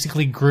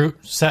basically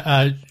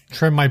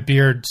trim my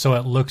beard so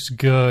it looks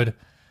good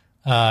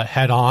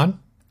head on.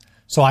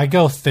 So I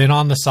go thin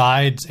on the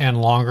sides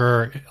and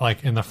longer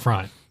like in the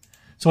front.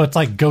 So it's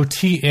like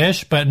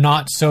goatee-ish, but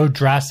not so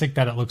drastic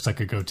that it looks like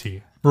a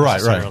goatee.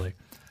 Right.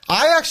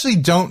 I actually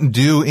don't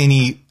do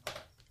any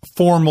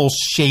formal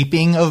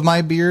shaping of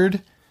my beard.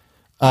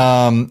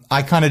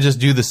 I kind of just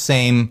do the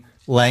same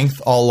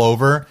length all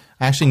over.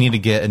 I actually need to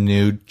get a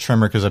new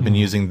trimmer because I've been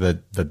using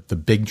the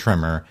big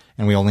trimmer,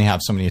 and we only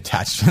have so many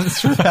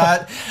attachments for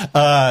that.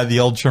 The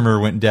old trimmer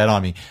went dead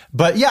on me.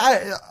 But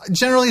yeah,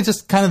 generally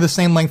just kind of the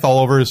same length all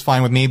over is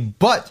fine with me.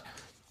 But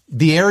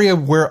the area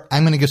where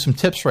I'm going to give some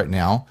tips right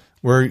now,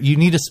 where you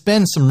need to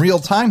spend some real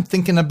time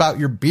thinking about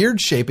your beard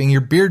shaping,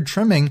 your beard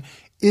trimming,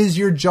 is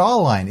your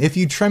jawline. If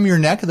you trim your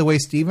neck the way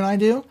Steve and I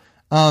do,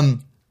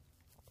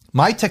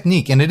 my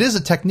technique, and it is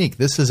a technique,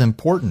 this is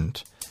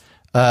important,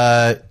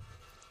 because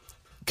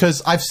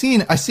I see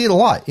it a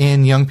lot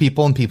in young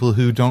people and people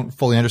who don't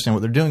fully understand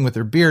what they're doing with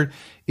their beard,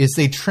 is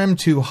they trim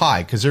too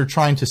high because they're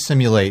trying to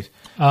simulate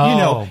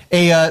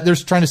they're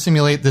trying to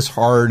simulate this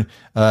hard,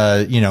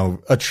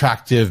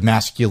 attractive,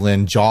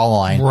 masculine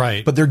jawline.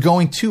 Right. But they're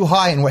going too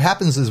high. And what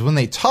happens is when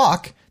they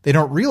talk, they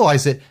don't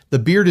realize it. The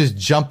beard is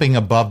jumping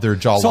above their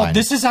jawline. So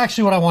this is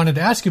actually what I wanted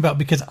to ask you about,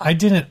 because I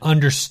didn't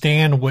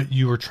understand what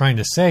you were trying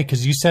to say.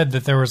 Because you said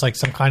that there was like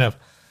some kind of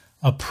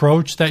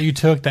approach that you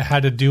took that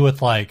had to do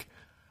with like,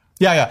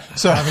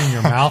 so having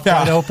your mouth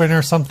wide open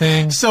or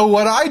something. So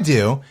what I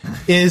do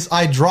is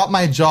I drop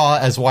my jaw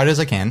as wide as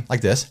I can,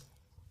 like this.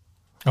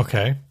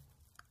 Okay.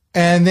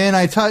 And then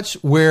I touch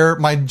where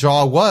my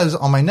jaw was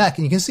on my neck,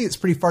 and you can see it's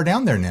pretty far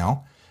down there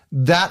now.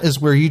 That is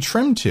where you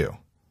trim to.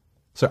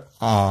 So,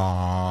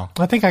 I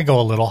think I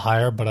go a little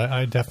higher, but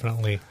I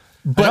definitely...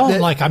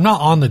 But I'm not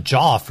on the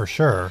jaw for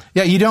sure.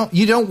 Yeah, you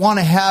don't want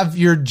to have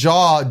your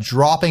jaw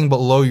dropping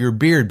below your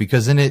beard,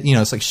 because then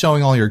it's like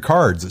showing all your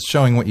cards. It's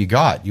showing what you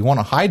got. You want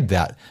to hide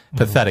that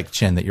pathetic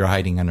chin that you're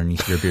hiding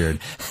underneath your beard.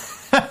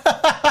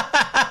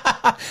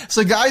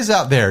 So guys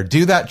out there,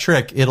 do that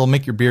trick. It'll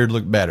make your beard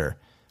look better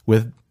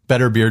with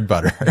better beard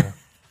butter.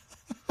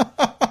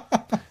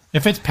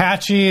 If it's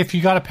patchy, if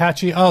you got a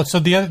patchy... Oh, so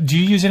do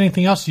you use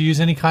anything else? Do you use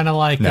any kind of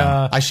like...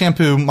 No. I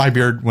shampoo my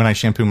beard when I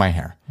shampoo my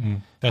hair.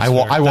 That's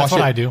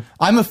what I do.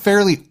 I'm a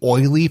fairly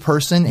oily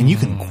person, and you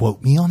can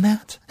quote me on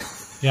that.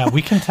 Yeah,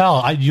 we can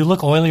tell. You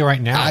look oily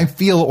right now. I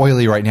feel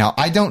oily right now.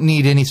 I don't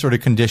need any sort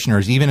of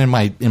conditioners, even in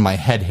my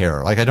head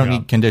hair. Like I don't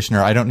need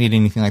conditioner. I don't need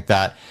anything like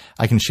that.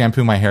 I can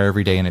shampoo my hair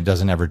every day and it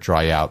doesn't ever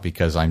dry out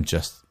because I'm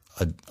just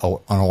an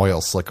oil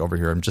slick over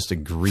here. I'm just a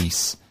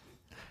grease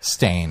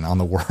stain on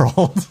the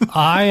world.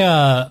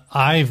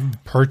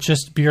 I've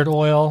purchased beard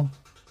oil.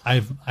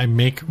 I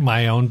make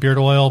my own beard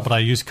oil, but I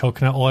use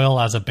coconut oil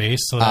as a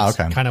base, so that's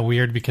kind of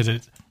weird because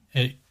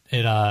it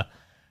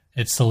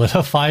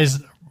solidifies.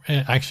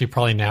 Actually,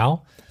 probably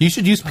now. You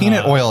should use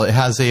peanut oil. It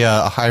has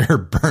a higher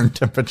burn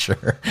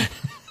temperature.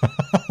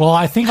 Well,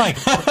 I think like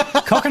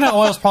coconut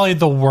oil is probably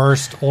the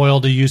worst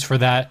oil to use for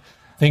that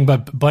thing,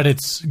 but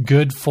it's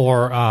good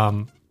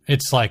for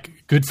it's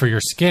like good for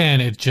your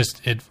skin.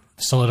 It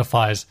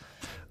solidifies.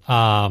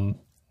 But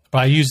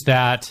I use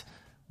that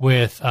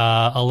with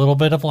a little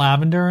bit of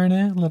lavender in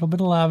it, a little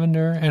bit of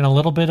lavender, and a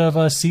little bit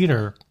of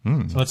cedar.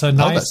 So it's a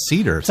nice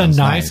cedar. It's a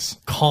nice,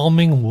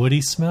 calming,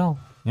 woody smell.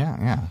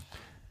 Yeah.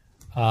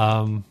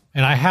 And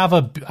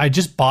I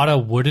just bought a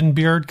wooden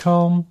beard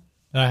comb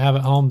that I have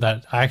at home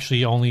that I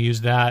actually only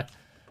use that.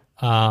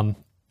 And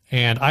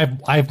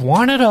I've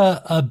wanted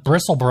a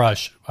bristle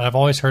brush. I've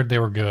always heard they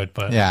were good,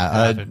 but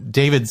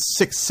David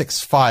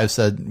 665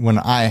 said when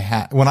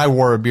I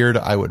wore a beard,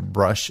 I would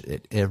brush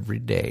it every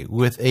day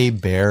with a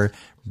bare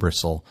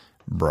bristle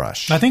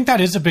brush. I think that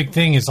is a big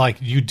thing. Is like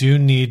you do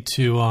need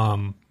to.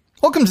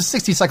 Welcome to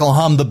 60 Cycle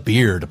Hum, the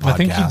beard podcast. I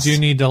think you do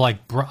need to like.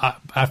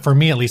 For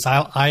me at least,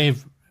 I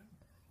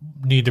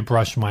need to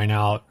brush mine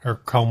out or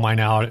comb mine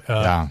out.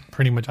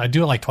 Pretty much, I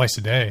do it like twice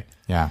a day.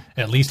 Yeah,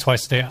 at least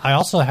twice a day. I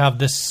also have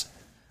this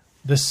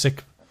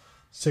sick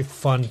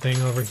fun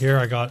thing over here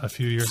I got a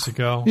few years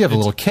ago. You have a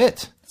little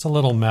kit. It's a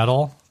little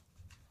metal.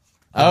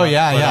 Oh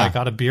yeah. I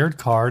got a beard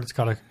card. It's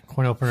got a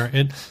coin opener.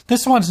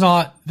 This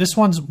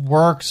one's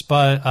works,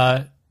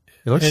 but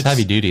it looks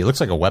heavy duty. It looks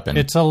like a weapon.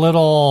 It's a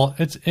little.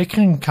 It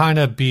can kind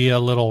of be a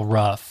little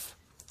rough.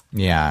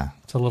 Yeah,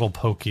 it's a little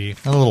pokey.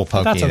 A little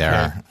pokey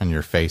there on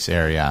your face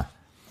area.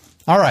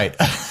 All right,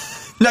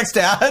 next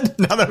ad.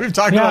 Now that we've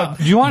talked about,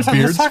 do you want to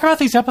let's talk about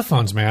these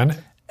Epiphones, man?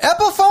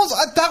 Epiphones?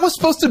 That was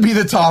supposed to be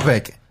the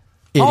topic.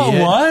 Idiot. Oh,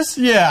 it was?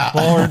 Yeah.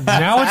 Well,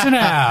 now it's an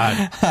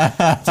ad.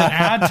 It's an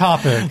ad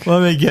topic.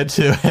 Let me get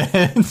to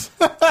it.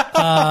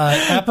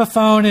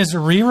 Epiphone is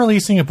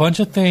re-releasing a bunch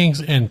of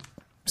things and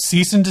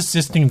cease and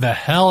desisting the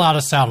hell out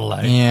of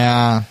Satellite.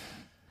 Yeah.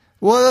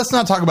 Well, let's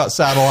not talk about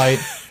Satellite.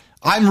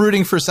 I'm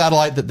rooting for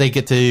Satellite that they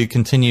get to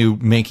continue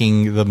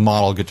making the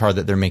model guitar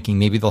that they're making.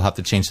 Maybe they'll have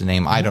to change the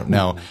name. I don't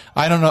know.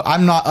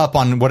 I'm not up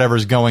on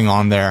whatever's going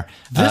on there.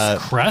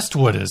 This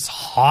Crestwood is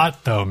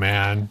hot, though,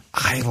 man.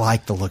 I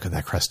like the look of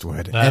that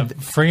Crestwood. That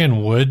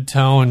friggin' wood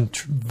tone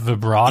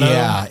vibrato.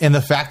 Yeah, and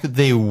the fact that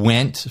they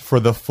went for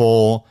the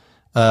full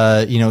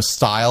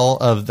style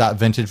of that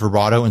vintage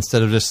vibrato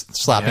instead of just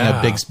slapping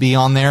a Bixby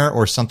on there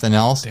or something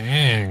else.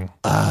 Dang.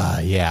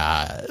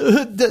 Yeah.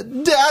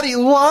 Daddy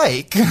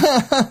like.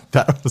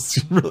 That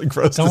was really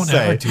gross to say. Don't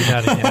ever do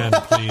that again,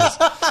 please.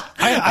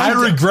 I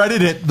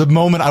regretted it the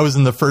moment I was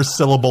in the first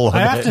syllable of it.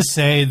 I have to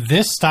say,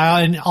 this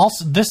style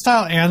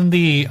and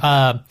the...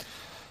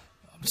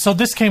 so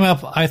this came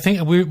up, I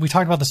think, we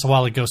talked about this a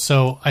while ago.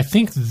 So I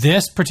think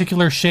this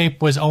particular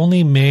shape was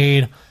only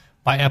made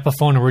by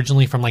Epiphone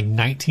originally from like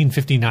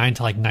 1959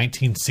 to like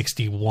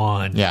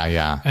 1961.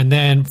 Yeah. And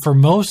then for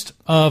most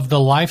of the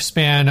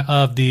lifespan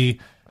of the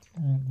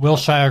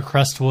Wilshire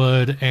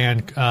Crestwood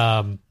and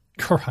I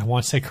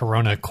want to say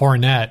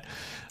Coronet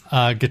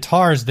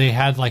guitars, they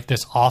had like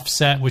this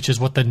offset, which is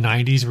what the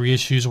 90s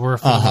reissues were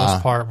for the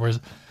most part,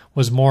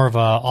 was more of a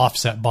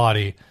offset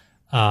body.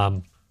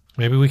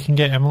 Maybe we can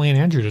get Emily and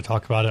Andrew to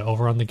talk about it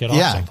over on the Get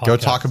Offset podcast. Go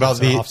talk about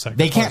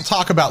they can't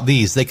talk about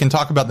these. They can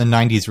talk about the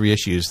 90s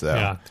reissues, though.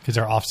 Yeah, because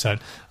they're offset.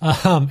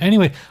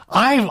 Anyway,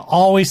 I've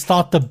always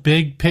thought the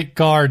big pick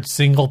guard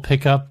single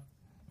pickup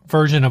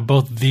version of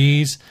both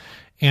these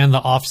and the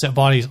offset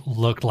bodies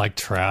looked like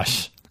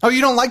trash. Oh, you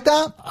don't like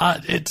that?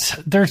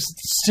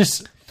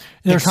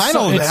 It kind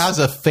of has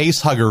a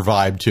face hugger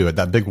vibe to it,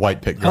 that big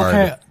white pick guard.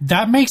 Okay,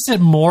 that makes it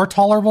more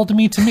tolerable to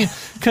me,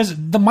 because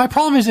my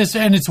problem is,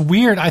 and it's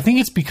weird, I think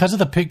it's because of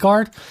the pick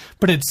guard,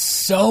 but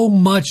it's so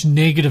much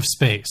negative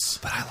space.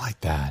 But I like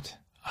that.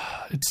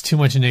 It's too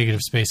much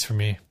negative space for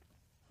me.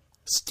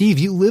 Steve,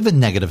 you live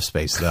in negative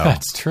space, though.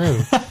 That's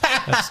true.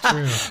 That's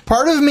true.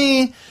 Part of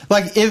me,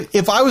 like,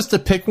 if I was to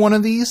pick one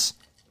of these,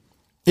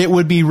 it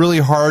would be really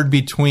hard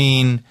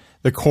between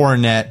the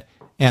Coronet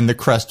and the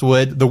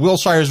Crestwood. The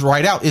Wilshire's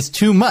right out. It's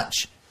too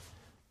much.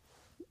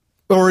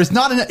 Or it's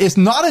not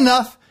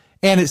enough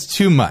and it's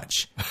too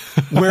much.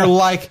 Where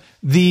like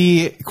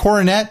the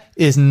Coronet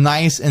is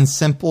nice and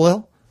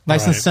simple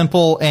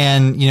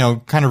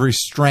and, kind of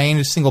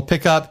restrained, single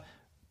pickup,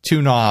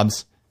 two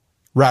knobs,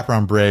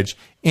 wraparound bridge.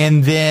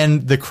 And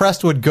then the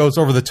Crestwood goes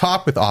over the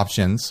top with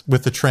options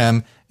with the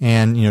trim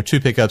and, two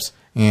pickups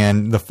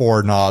and the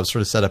four knobs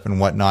sort of set up and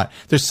whatnot.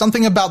 There's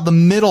something about the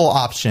middle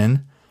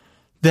option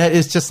that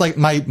is just like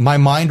my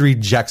mind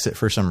rejects it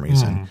for some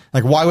reason.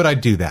 Like, why would I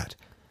do that?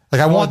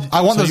 Like I want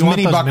those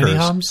mini buckers. Mini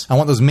hums? I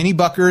want those mini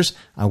buckers.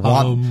 I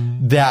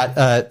want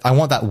that. I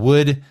want that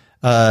wood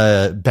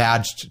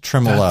badged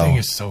tremolo. That thing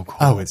is so cool.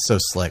 Oh, it's so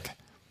slick.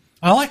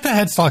 I like the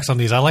headstocks on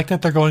these. I like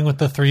that they're going with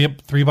the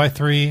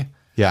 3x3.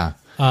 Yeah.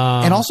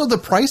 And also the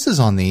prices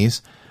on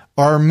these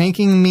are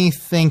making me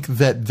think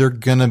that they're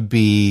going to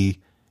be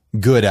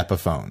good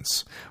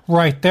Epiphones.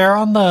 Right. They're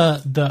on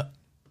the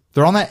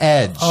they're on the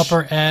edge.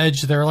 Upper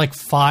edge. They're like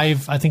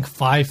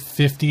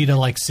 $550 to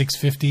like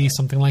 $650,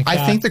 something like that.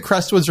 I think the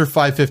Crestwoods are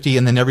 $550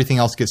 and then everything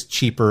else gets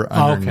cheaper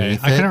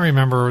underneath it. I couldn't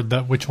remember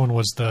which one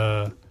was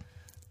the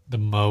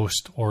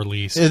most or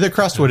least. The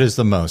Crestwood is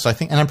the most, I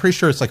think, and I'm pretty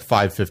sure it's like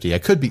 $550. I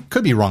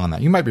could be wrong on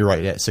that. You might be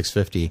right at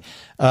 $650.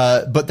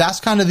 But that's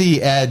kind of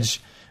the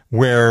edge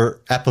where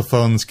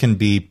Epiphones can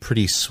be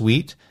pretty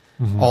sweet.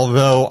 Mm-hmm.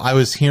 Although I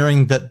was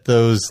hearing that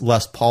those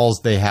Les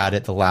Pauls they had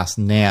at the last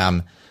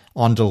NAMM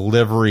on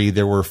delivery,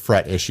 there were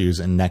fret issues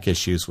and neck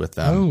issues with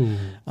them.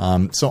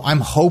 So I'm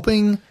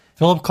hoping...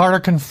 Philip Carter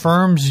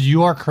confirms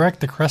you are correct.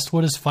 The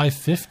Crestwood is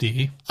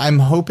 $550. I'm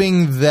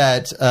hoping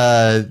that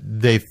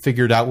they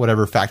figured out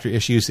whatever factory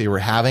issues they were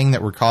having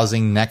that were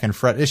causing neck and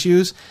fret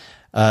issues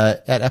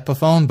at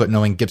Epiphone, but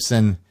knowing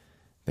Gibson,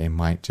 they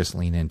might just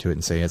lean into it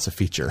and say it's a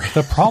feature.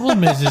 The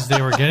problem is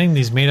they were getting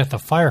these made at the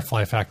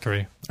Firefly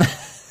factory.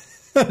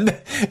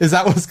 Is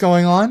that what's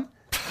going on?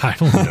 I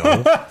don't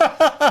know.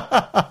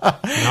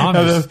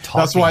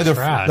 That's why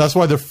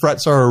the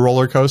frets are a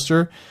roller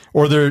coaster,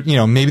 or they're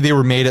maybe they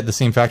were made at the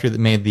same factory that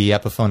made the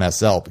Epiphone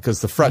SL,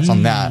 because the frets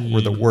on that were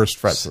the worst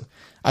frets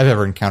I've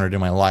ever encountered in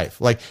my life.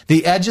 Like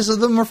the edges of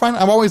them were fine.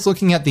 I'm always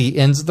looking at the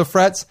ends of the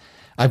frets.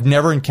 I've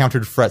never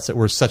encountered frets that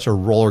were such a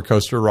roller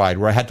coaster ride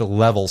where I had to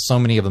level so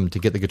many of them to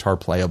get the guitar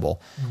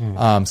playable.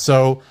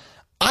 So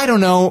I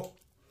don't know.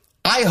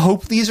 I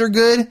hope these are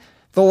good.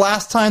 The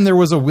last time there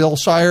was a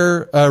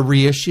Wilshire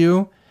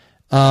reissue,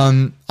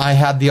 I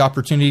had the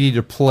opportunity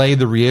to play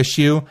the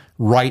reissue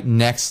right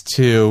next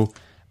to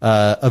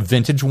a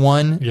vintage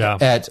one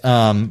at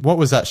what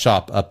was that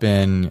shop up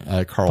in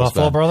Carlsbad?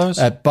 Buffalo Brothers?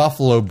 At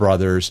Buffalo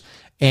Brothers.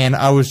 And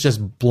I was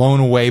just blown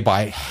away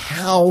by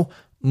how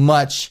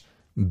much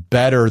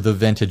better the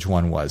vintage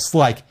one was.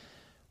 Like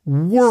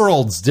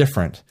worlds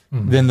different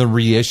than the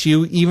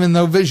reissue, even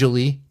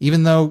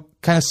though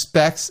kind of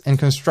specs and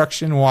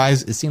construction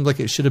wise, it seemed like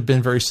it should have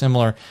been very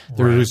similar.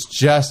 There was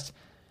just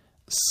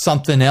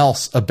something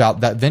else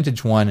about that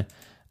vintage one.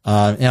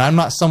 And I'm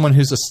not someone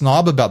who's a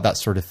snob about that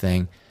sort of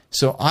thing.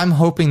 So I'm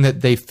hoping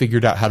that they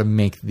figured out how to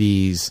make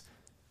these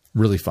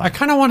really fun. I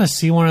kind of want to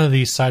see one of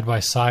these side by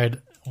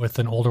side with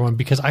an older one,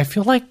 because I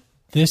feel like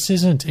this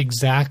isn't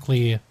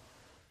exactly...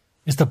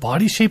 Is the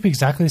body shape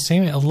exactly the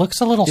same? It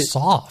looks a little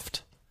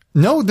soft.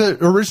 No,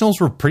 the originals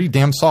were pretty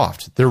damn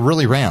soft. They're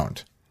really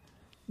round.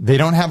 They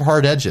don't have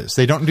hard edges.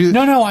 They don't do...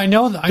 No, I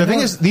know. The thing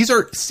is, these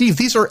are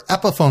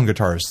Epiphone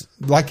guitars.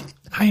 Like,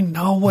 I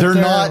know what they're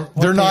not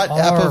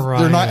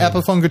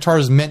Epiphone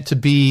guitars meant to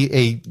be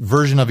a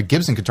version of a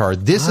Gibson guitar.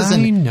 This is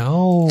an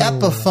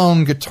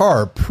Epiphone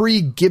guitar,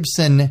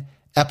 pre-Gibson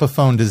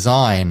Epiphone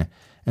design.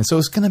 And so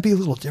it's going to be a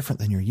little different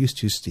than you're used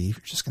to, Steve.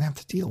 You're just going to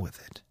have to deal with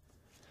it.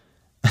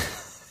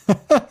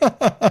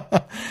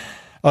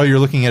 Oh, you're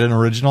looking at an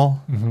original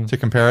to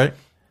compare it?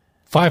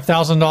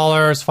 $5,000,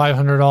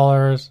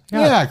 $500.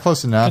 Yeah,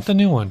 close enough. Get the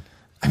new one.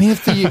 I mean,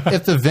 if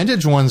the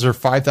vintage ones are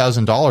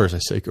 $5,000, I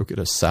say go get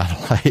a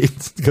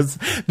satellite, because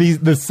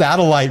the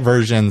satellite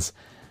versions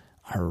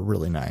are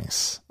really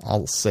nice.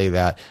 I'll say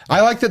that.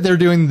 I like that they're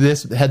doing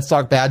this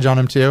headstock badge on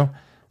them too.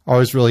 I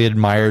always really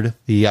admired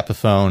the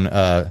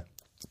Epiphone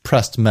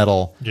pressed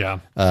metal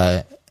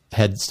headstock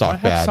badge.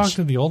 What headstock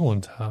did the old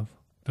ones have?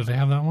 Do they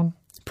have that one?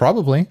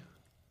 Probably.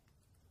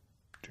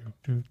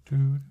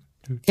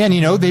 And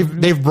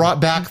they've brought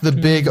back the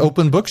big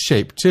open book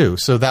shape too,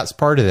 so that's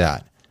part of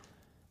that.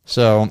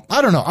 So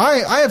I don't know.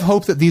 I have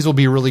hope that these will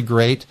be really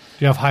great. Do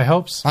you have high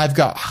hopes? I've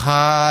got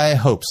high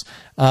hopes.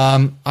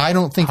 I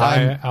don't think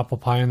I'm apple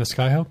pie in the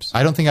sky hopes.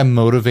 I don't think I'm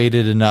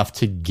motivated enough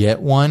to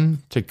get one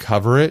to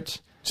cover it.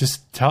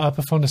 Just tell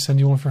Epiphone to send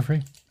you one for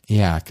free.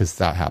 Yeah, because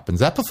that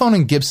happens. Epiphone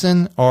and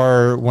Gibson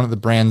are one of the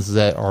brands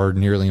that are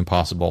nearly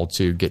impossible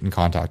to get in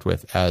contact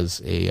with as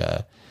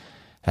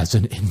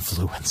an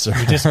influencer.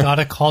 You just got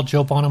to call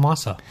Joe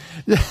Bonamassa.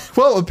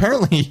 Well,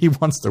 apparently he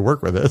wants to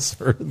work with us,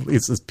 or at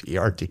least his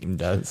PR team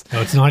does.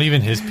 No, it's not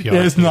even his PR team.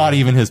 It's not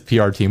even his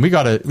PR team. We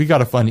got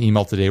a fun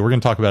email today. We're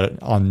going to talk about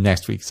it on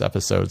next week's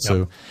episode.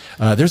 Yep.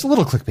 So there's a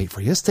little clickbait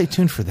for you. Stay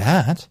tuned for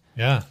that.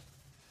 Yeah.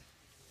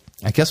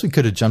 I guess we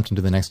could have jumped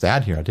into the next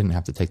ad here. I didn't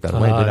have to take that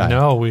away, did I?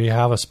 No, we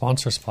have a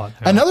sponsor spot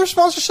now. Another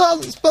sponsor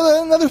spot?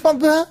 Another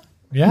sponsor?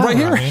 Yeah, right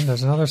here. Ryan,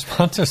 there's another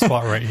sponsor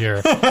spot right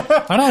here.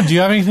 I don't know. Do you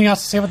have anything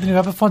else to say about the new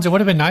Epiphones? It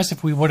would have been nice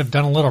if we would have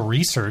done a little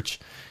research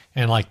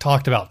and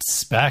talked about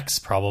specs,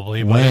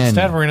 probably. But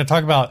instead, we're going to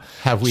talk about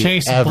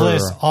Chase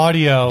Bliss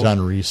Audio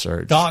done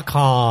research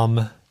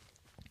 .com.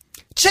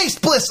 Chase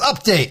Bliss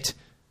update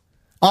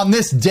on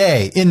this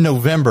day in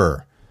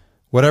November,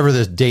 whatever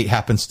this date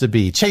happens to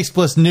be. Chase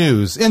Bliss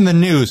news in the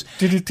news.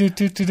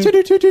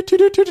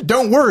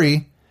 Don't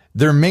worry,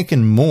 they're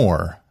making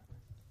more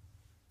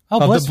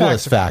of the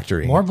Bliss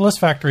Factory. More Bliss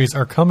Factories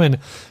are coming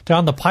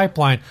down the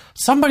pipeline.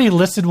 Somebody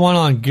listed one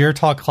on Gear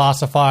Talk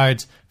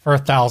Classifieds for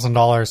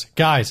 $1,000.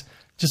 Guys,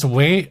 just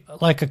wait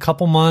like a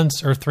couple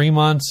months or 3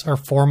 months or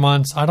 4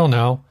 months. I don't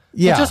know.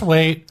 Yeah. But just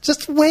wait.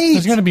 Just wait.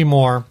 There's going to be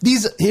more.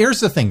 Here's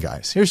the thing,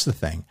 guys. Here's the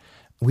thing.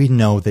 We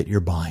know that you're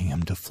buying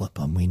them to flip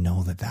them. We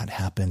know that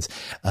happens.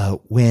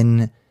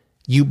 When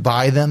you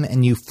buy them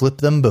and you flip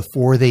them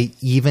before they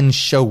even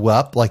show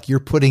up, like you're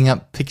putting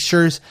up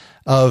pictures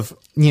of,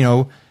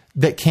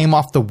 that came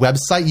off the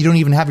website. You don't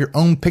even have your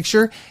own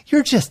picture.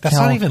 That's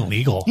not even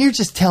legal. You're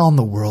just telling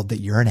the world that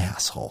you're an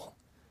asshole.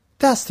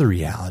 That's the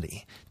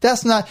reality.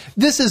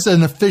 This is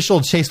an official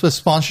Chase Bliss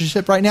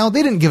sponsorship right now.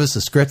 They didn't give us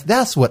a script.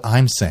 That's what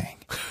I'm saying.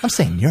 I'm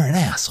saying you're an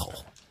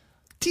asshole.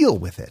 Deal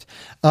with it.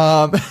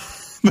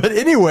 But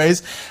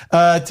anyways,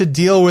 to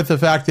deal with the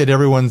fact that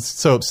everyone's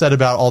so upset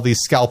about all these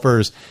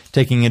scalpers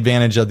taking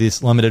advantage of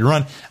this limited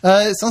run,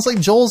 it sounds like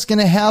Joel's going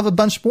to have a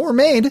bunch more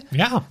made.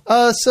 Yeah.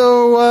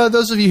 So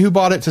those of you who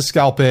bought it to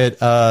scalp it,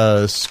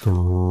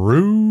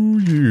 screw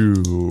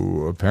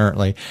you,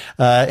 apparently.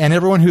 And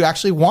everyone who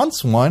actually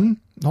wants one,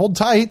 hold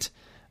tight.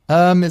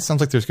 It sounds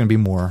like there's going to be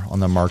more on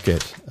the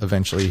market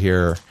eventually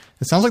here.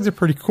 It sounds like they're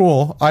pretty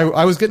cool.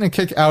 I was getting a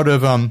kick out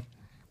of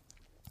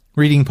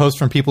reading posts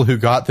from people who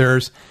got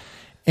theirs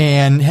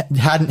and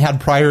hadn't had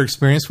prior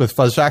experience with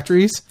fuzz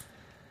factories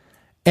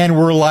and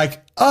were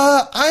like,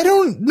 I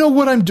don't know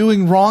what I'm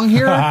doing wrong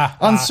here.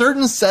 On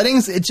certain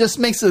settings, it just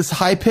makes this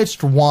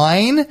high-pitched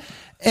whine,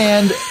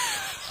 and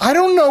I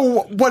don't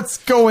know what's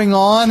going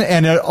on.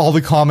 And all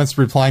the comments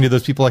replying to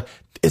those people like,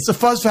 it's a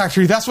fuzz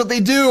factory. That's what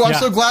they do. I'm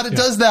so glad it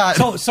does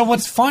that. So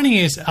what's funny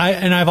is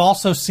I've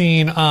also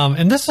seen,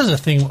 and this is a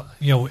thing,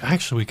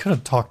 actually we could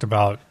have talked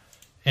about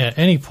at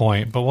any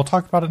point, but we'll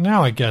talk about it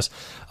now, I guess.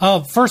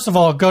 First of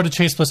all, go to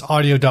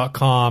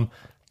chaseblissaudio.com,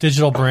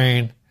 Digital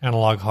Brain,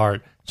 Analog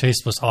Heart,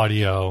 Chase Bliss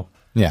Audio.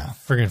 Yeah.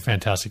 Friggin'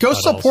 fantastic. Go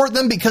support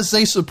them because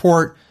they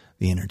support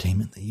the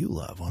entertainment that you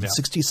love on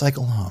 60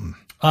 Cycle Hum.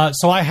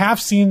 So I have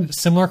seen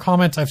similar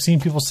comments. I've seen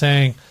people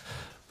saying,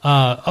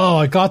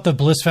 I got the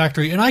Bliss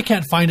Factory and I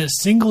can't find a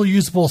single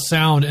usable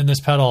sound in this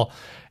pedal.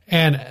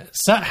 And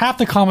half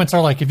the comments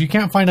are like, if you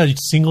can't find a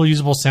single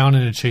usable sound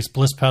in a Chase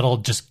Bliss pedal,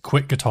 just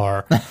quit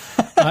guitar.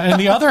 And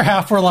the other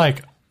half were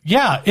like,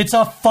 yeah, it's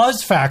a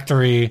fuzz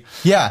factory.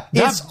 Yeah,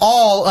 it's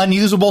all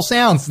unusable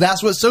sounds.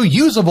 That's what's so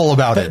usable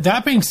about it.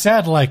 That being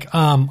said,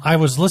 I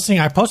was listening.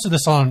 I posted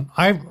this on,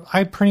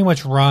 I pretty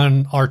much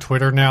run our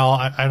Twitter now.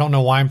 I don't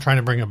know why I'm trying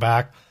to bring it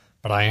back,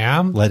 but I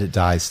am. Let it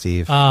die,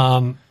 Steve.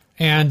 And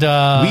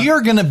we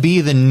are going to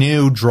be the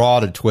new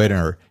draw to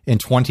Twitter in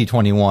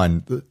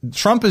 2021.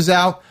 Trump is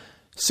out.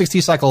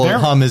 60 Cycle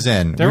Hum is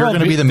in. We're going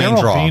to be the main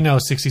draw. There will be no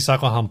 60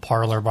 Cycle Hum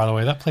parlor, by the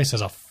way. That place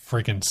is a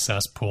freaking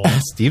cesspool.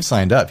 Steve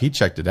signed up. He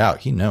checked it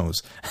out. He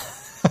knows.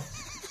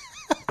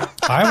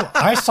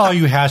 I saw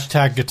you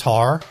hashtag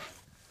guitar.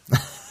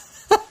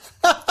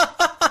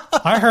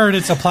 I heard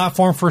it's a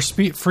platform for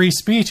free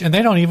speech, and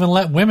they don't even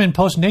let women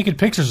post naked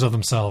pictures of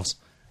themselves.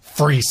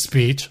 Free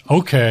speech.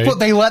 Okay. But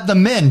they let the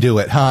men do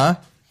it, huh?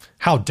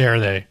 How dare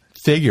they?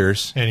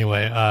 Figures.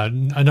 Anyway,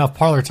 enough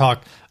parlor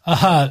talk.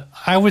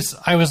 I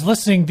was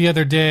listening the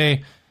other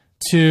day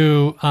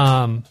to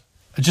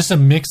just a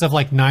mix of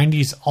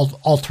 90s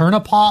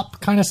alterna pop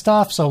kind of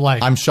stuff. So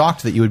I'm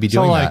shocked that you would be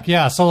doing that.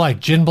 Yeah, so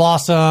Gin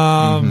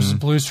Blossoms,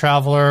 Blues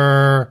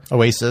Traveler,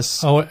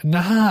 Oasis. Oh,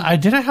 nah, I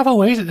didn't have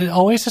Oasis.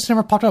 Oasis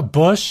never popped up.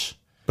 Bush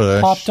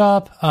popped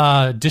up.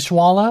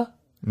 Dishwalla.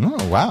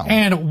 Oh, wow.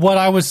 And what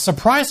I was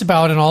surprised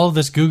about in all of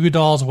this Goo Goo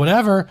Dolls,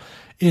 whatever,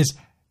 is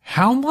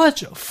how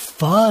much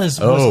fuzz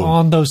was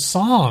on those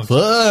songs.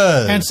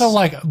 Fuzz. And so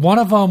one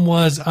of them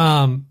was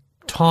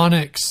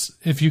Tonics,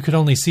 If You Could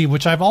Only See,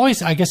 which I've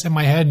always, I guess in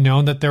my head,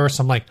 known that there were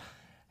some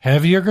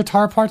heavier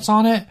guitar parts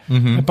on it.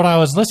 But I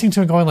was listening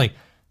to it going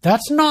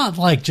that's not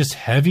just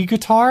heavy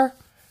guitar.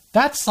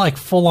 That's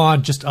full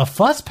on just a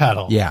fuzz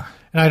pedal. Yeah.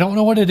 And I don't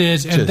know what it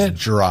is. And just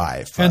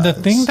dry fuzz. And the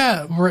thing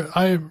that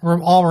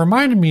all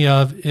reminded me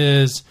of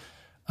is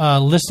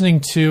listening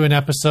to an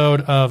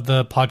episode of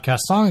the podcast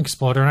Song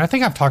Exploder, and I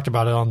think I've talked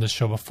about it on this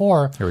show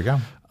before. Here we go.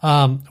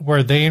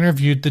 Where they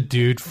interviewed the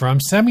dude from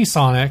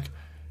Semisonic,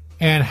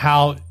 and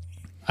how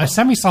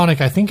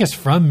Semisonic, I think, is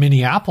from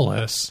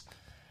Minneapolis,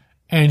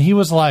 and he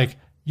was like,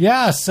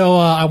 "Yeah, so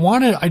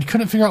I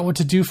couldn't figure out what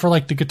to do for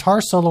the guitar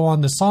solo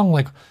on this song,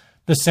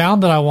 the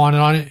sound that I wanted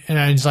on it,"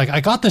 and he's like,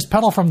 "I got this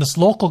pedal from this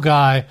local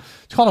guy.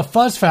 It's called a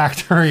Fuzz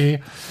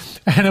Factory,"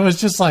 and it was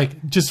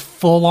just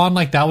full on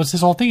that was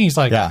his whole thing. He's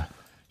like, yeah.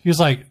 He was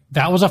like,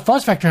 that was a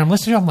fuzz factory. I'm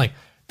listening to him, I'm like,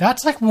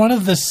 that's one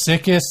of the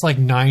sickest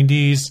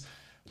 90s,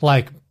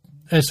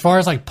 as far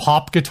as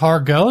pop guitar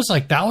goes,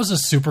 that was a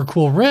super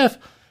cool riff. I'm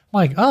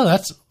like, oh,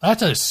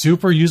 that's a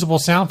super usable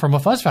sound from a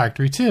fuzz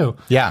factory too.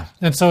 Yeah.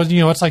 And so,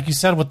 it's like you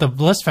said with the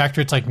Bliss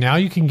Factory, it's now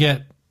you can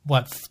get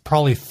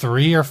probably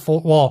 3 or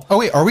 4. Well, oh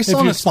wait, are we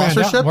still in the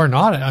sponsorship? We're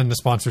not in the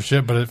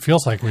sponsorship, but it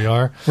feels like we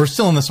are. We're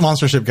still in the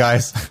sponsorship,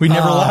 guys. We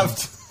never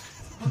left.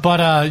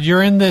 But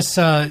you're in this,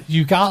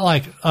 you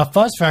got a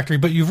fuzz factory,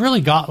 but you've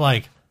really got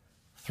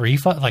 3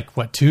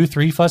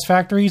 fuzz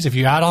factories. If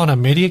you add on a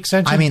MIDI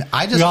extension, you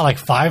got like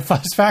 5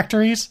 fuzz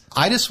factories.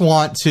 I just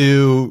want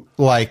to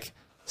like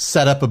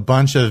set up a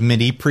bunch of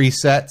MIDI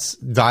presets,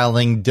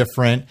 dialing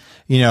different,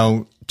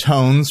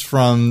 tones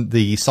from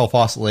the self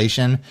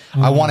oscillation.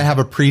 I want to have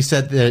a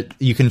preset that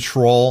you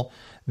control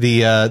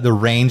the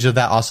range of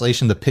that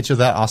oscillation, the pitch of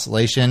that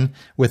oscillation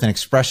with an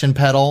expression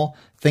pedal,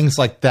 things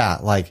like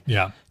that. Like,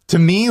 to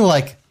me,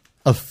 like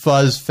a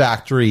fuzz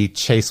factory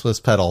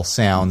chaseless pedal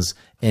sounds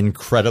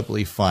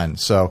incredibly fun.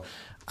 So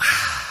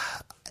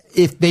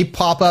if they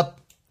pop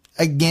up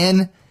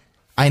again,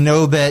 I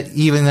know that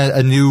even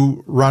a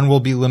new run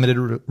will be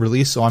limited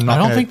release. So I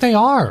don't think they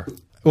are.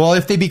 Well,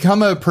 if they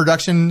become a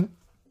production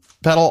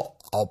pedal,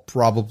 I'll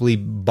probably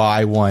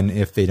buy one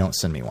if they don't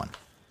send me one.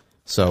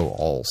 So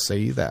I'll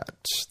say that.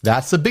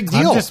 That's a big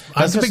deal.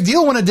 That's a big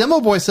deal when a demo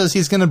boy says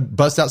he's going to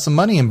bust out some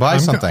money and buy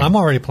something. I'm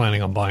already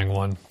planning on buying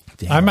one.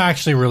 Damn. I'm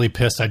actually really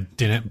pissed I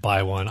didn't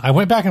buy one. I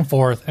went back and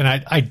forth, and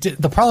I did.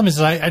 The problem is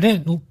I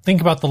didn't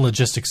think about the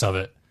logistics of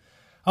it.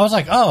 I was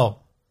like, oh,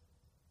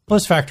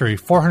 Bliss Factory,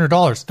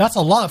 $400. That's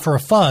a lot for a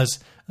fuzz.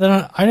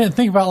 Then I didn't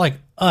think about like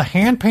a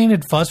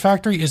hand-painted fuzz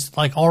factory is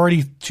like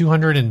already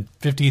 $250,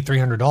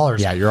 $300.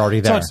 Yeah, you're already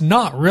there. So it's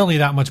not really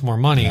that much more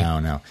money.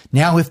 No.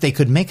 Now, if they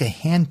could make a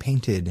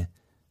hand-painted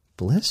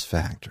Bliss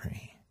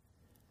Factory,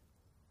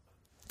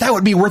 that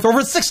would be worth over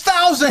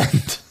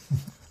 $6,000.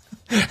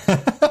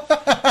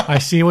 I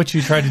see what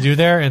you tried to do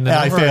there, and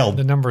I failed.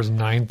 The number is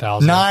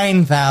 9,000.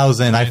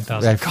 9,000.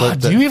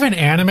 God, do you even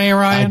anime,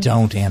 Ryan? I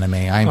don't anime.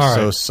 I'm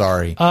so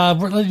sorry. You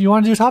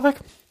want to do a topic?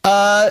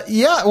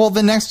 Yeah. Well,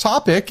 the next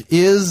topic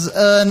is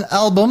an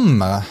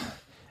album,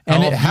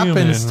 and it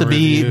happens to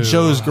be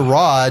Joe's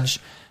Garage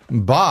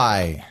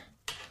by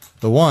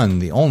the one,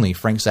 the only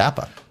Frank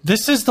Zappa.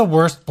 This is the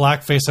worst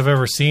blackface I've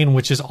ever seen,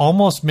 which is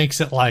almost makes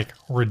it like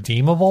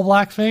redeemable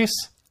blackface.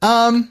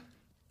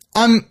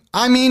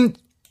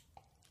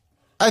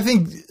 I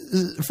think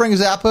Frank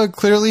Zappa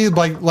clearly,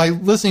 like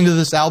listening to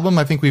this album,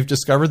 I think we've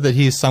discovered that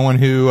he's someone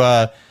who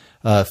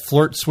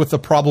flirts with the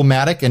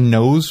problematic and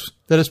knows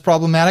that it's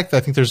problematic. I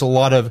think there's a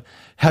lot of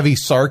heavy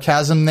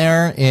sarcasm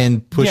there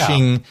in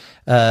pushing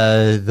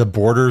the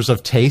borders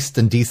of taste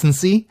and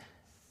decency.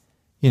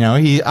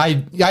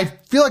 I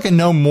feel like I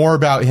know more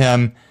about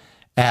him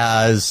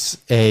as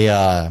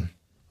a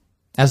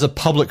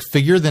public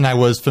figure than I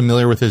was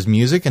familiar with his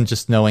music, and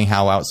just knowing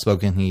how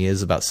outspoken he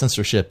is about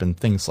censorship and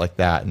things like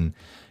that, and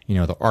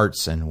the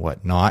arts and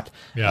whatnot.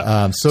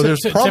 Yeah. So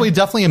there's probably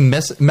definitely a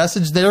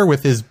message there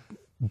with his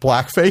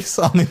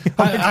blackface on the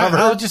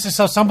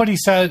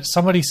cover.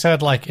 Somebody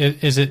said like,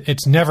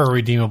 it's never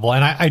redeemable,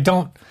 and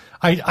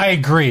I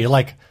agree.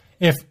 Like,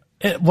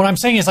 what I'm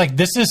saying is, like,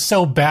 this is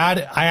so bad,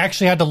 I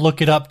actually had to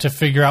look it up to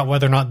figure out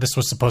whether or not this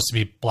was supposed to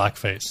be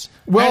blackface.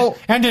 Well,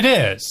 and it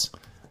is.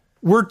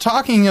 We're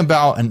talking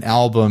about an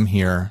album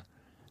here.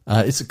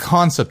 It's a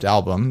concept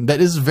album that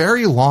is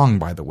very long,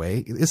 by the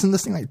way. Isn't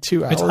this thing like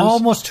 2 hours? It's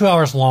almost 2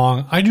 hours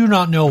long. I do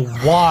not know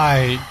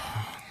why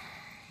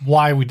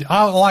we did.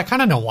 Well, I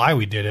kind of know why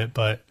we did it,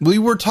 but we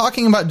were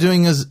talking about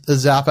doing a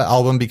Zappa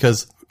album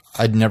because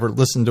I'd never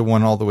listened to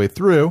one all the way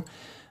through.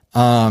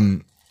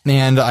 And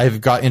I've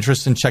got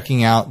interest in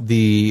checking out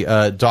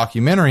the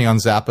documentary on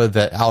Zappa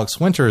that Alex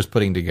Winter is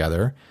putting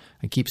together.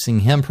 I keep seeing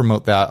him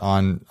promote that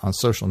on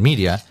social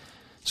media.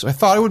 So I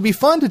thought it would be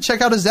fun to check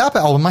out a Zappa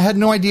album. I had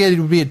no idea it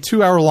would be a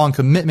 2 hour long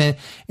commitment,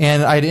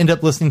 and I'd end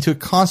up listening to a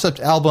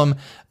concept album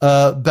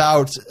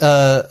about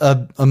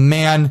a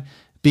man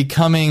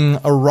becoming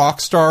a rock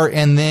star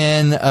and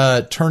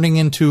then turning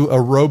into a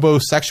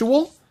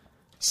robosexual.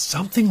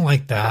 Something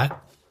like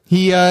that.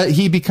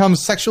 He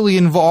becomes sexually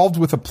involved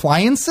with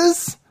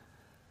appliances,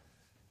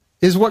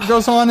 is what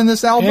goes on in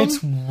this album.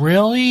 It's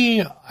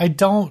really,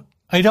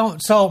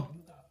 so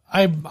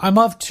I'm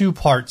of two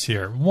parts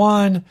here.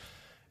 One,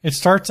 it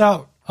starts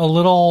out a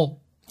little.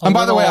 And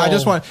by the way, I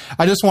just want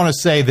to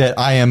say that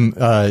I am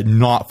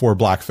not for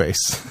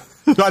blackface.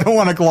 I don't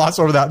want to gloss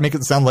over that and make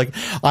it sound like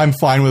I'm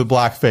fine with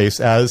blackface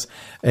as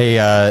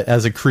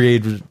a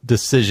creative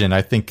decision.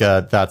 I think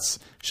that's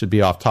should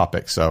be off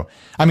topic. So,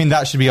 I mean,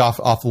 that should be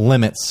off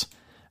limits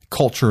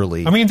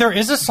culturally. I mean, there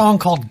is a song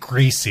called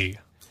Greasy.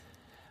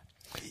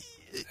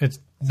 It's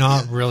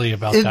not really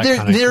about that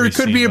kind of There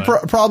greasy, could be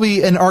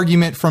probably an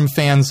argument from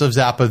fans of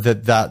Zappa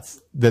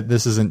that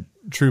this isn't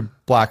true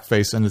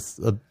blackface and it's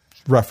a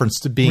reference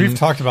to being we've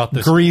talked about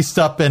this greased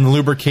up and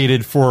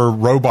lubricated for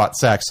robot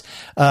sex.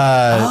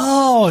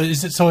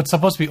 Is it so? It's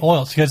supposed to be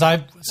oil because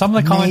some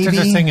of the commenters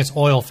are saying it's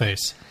oil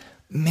face.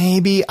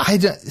 Maybe I'm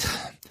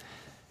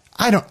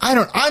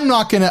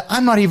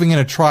not even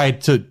gonna try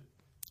to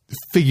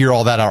figure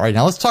all that out right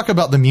now. Let's talk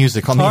about the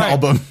music on the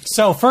album.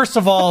 So first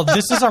of all,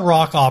 this is a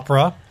rock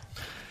opera,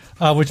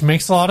 which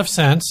makes a lot of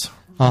sense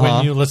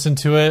when you listen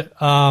to it.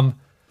 I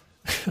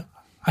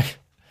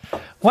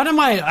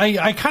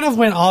kind of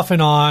went off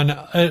and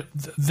on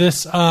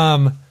this.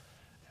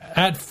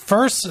 At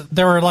first,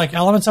 there were like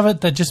elements of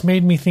it that just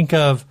made me think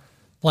of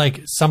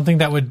like something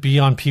that would be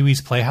on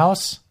Pee-wee's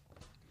Playhouse.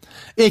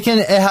 It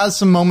has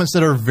some moments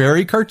that are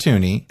very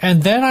cartoony.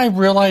 And then I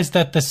realized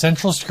that the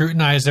central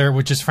scrutinizer,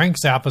 which is Frank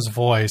Zappa's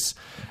voice,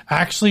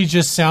 actually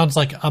just sounds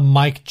like a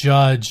Mike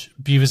Judge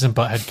Beavis and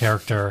Butthead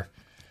character.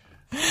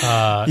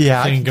 I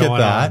can get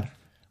that. On.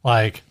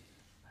 Like,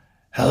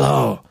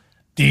 hello,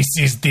 this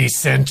is the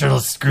central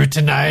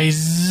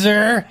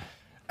scrutinizer.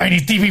 I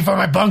need TV for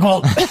my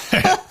bunghole.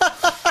 I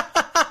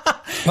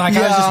was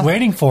just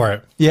waiting for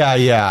it.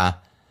 Yeah.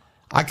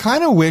 I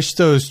kind of wish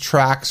those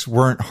tracks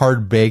weren't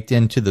hard baked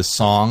into the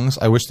songs.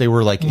 I wish they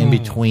were like in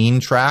between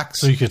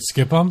tracks. So you could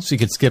skip them?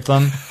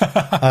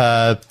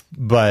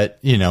 But,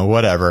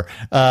 whatever.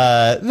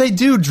 They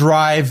do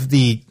drive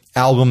the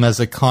album as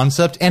a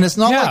concept, and it's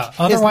not like...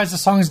 otherwise the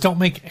songs don't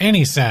make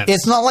any sense.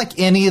 It's not like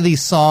any of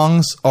these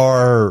songs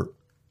are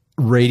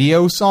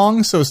radio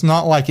songs, so it's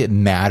not like it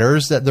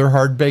matters that they're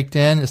hard baked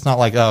in. It's not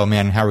like, oh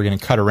man, how are we going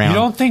to cut around? You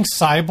don't think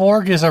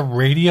Cyborg is a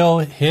radio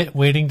hit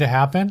waiting to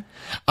happen?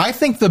 I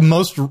think the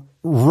most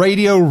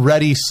radio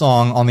ready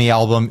song on the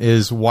album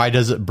is Why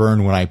Does It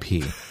Burn When I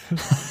Pee?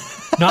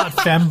 Not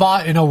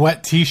Fembot in a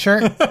wet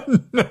t-shirt?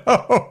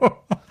 No.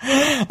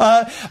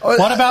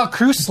 What about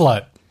Crew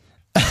Slut?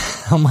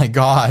 Oh my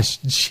gosh,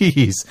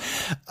 jeez.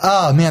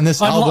 Oh man,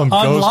 this album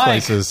goes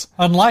places.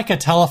 Unlike a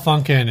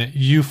Telefunken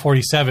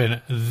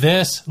U47,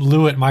 this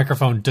Lewitt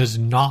microphone does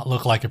not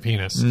look like a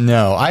penis.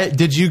 No.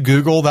 Did you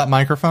Google that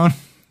microphone?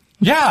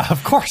 Yeah,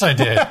 of course I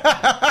did.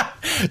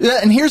 Yeah,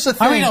 and here's the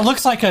thing. I mean, it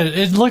looks like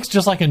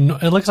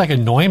a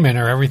Neumann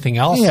or everything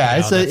else.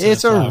 Yeah,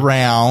 it's a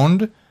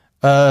round,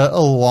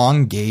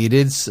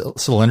 elongated,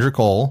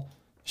 cylindrical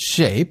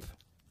shape.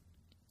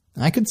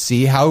 I could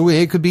see how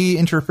it could be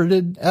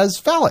interpreted as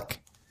phallic.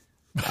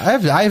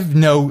 I'm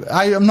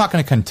not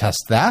going to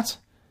contest that.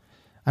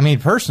 I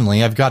mean,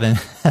 personally, I've got an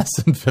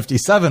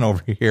SM57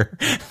 over here.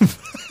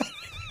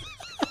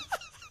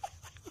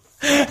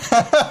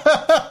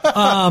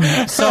 I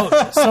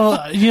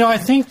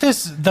think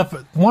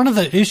one of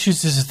the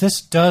issues is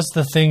this does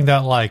the thing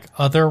that like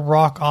other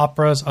rock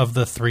operas of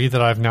the three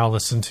that I've now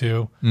listened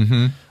to,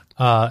 in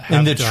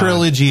the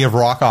trilogy of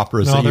rock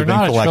operas that you've been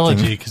collecting. No, they're not a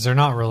trilogy because they're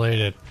not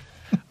related.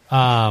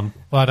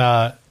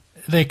 But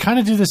they kind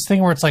of do this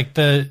thing where it's like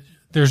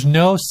there's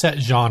no set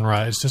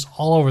genre. It's just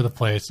all over the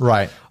place.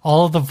 Right.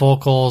 All of the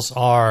vocals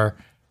are,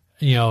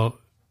 just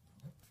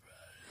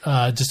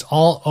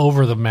all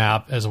over the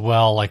map as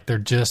well. Like they're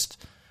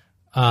just,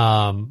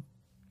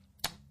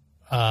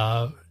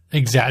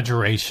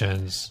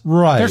 exaggerations.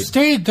 Right.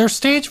 They're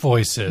stage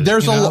voices.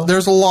 There's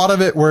a lot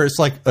of it where it's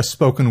like a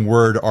spoken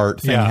word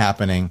art thing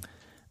happening.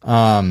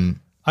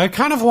 I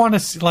kind of want to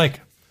see,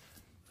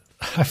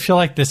 I feel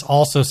like this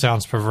also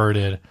sounds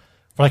perverted,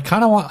 but I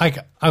kind of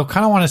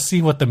want to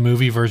see what the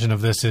movie version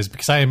of this is,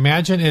 because I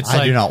imagine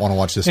I do not want to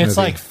watch this movie. It's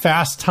like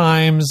Fast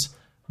Times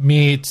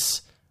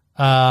meets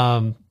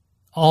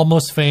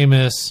Almost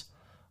Famous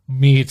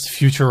meets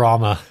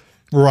Futurama.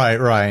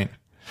 Right.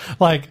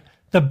 Like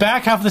the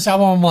back half of this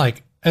album, I'm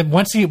like, and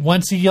once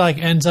he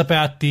ends up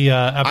at the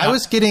I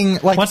was getting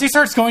like, once he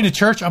starts going to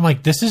church, I'm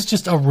like, this is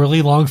just a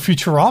really long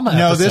Futurama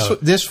episode. No,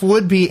 this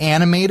would be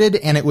animated,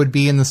 and it would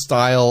be in the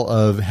style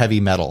of heavy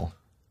metal.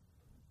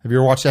 Have you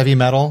ever watched heavy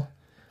metal?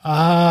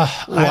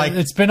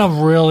 It's been a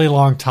really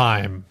long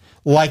time.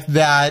 Like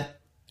that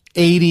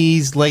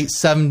 80s, late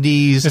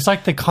 70s. It's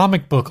like the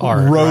comic book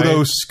art,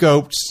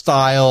 rotoscoped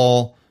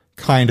style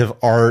kind of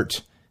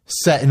art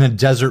set in a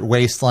desert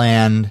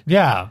wasteland.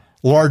 Yeah.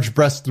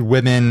 Large-breasted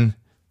women,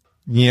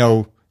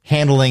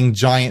 handling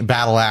giant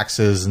battle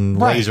axes and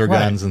laser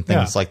guns and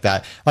things like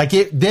that. Like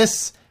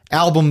this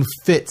album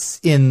fits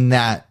in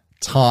that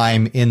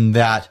time, in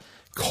that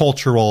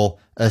cultural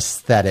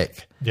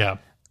aesthetic. Yeah.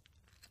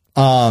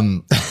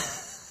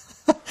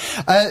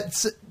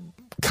 It's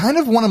kind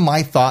of one of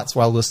my thoughts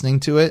while listening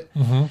to it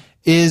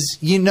is,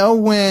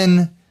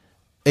 when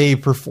a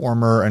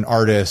performer, an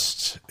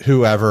artist,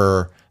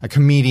 whoever, a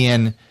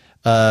comedian,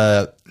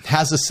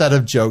 has a set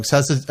of jokes,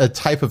 has a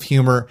type of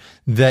humor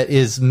that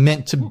is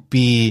meant to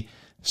be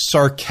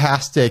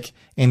sarcastic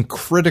and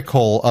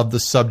critical of the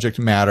subject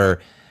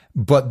matter.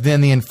 But then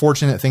the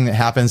unfortunate thing that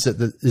happens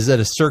is that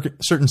a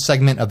certain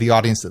segment of the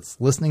audience that's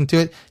listening to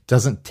it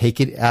doesn't take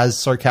it as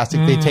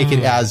sarcastic. They take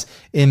it as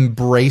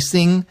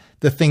embracing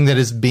the thing that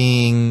is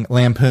being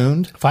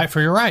lampooned. Fight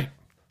for your right.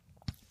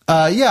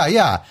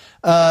 Yeah.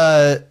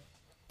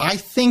 I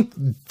think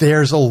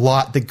there's a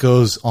lot that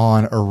goes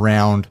on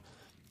around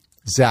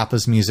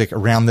Zappa's music,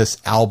 around this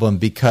album,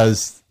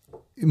 because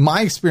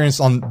my experience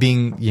on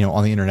being,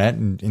 on the internet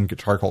and in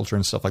guitar culture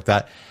and stuff like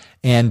that,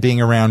 and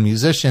being around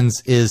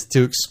musicians, is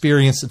to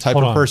experience the type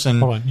of person.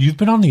 Hold on. You've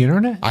been on the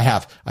internet? I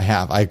have.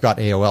 I've got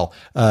AOL.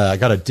 I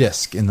got a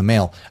disc in the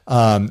mail.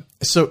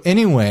 So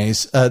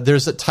anyways,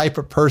 there's a type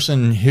of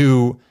person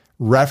who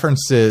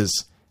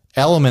references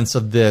elements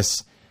of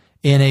this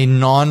in a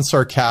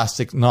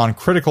non-sarcastic,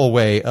 non-critical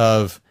way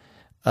of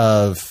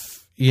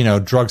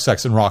drug,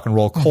 sex, and rock and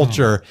roll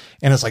culture.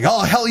 And it's like,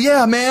 oh, hell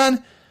yeah,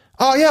 man.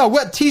 oh yeah,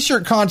 wet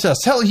t-shirt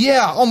contest. Hell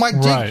yeah. Oh,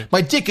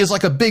 my dick is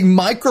like a big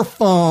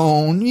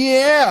microphone.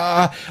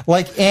 Yeah.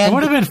 Like, and it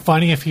would have been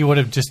funny if he would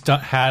have just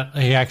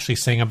he actually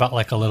sang about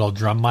like a little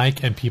drum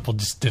mic and people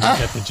just didn't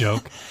get the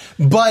joke.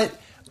 But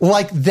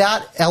like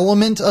that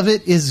element of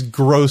it is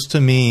gross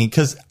to me,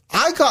 because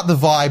I got the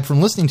vibe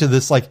from listening to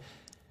this, like,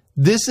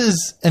 this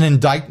is an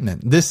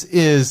indictment. This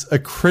is a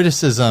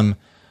criticism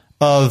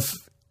of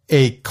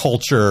a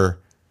culture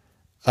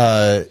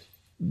gone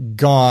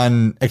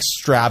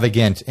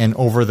extravagant and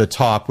over the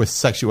top with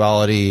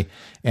sexuality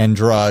and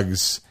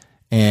drugs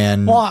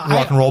and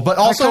rock and roll, but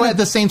also at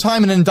the same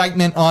time an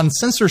indictment on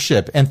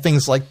censorship and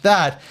things like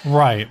that.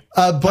 Right.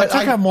 But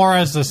I took it more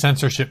as the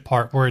censorship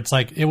part, where it's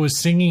like it was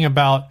singing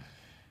about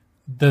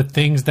the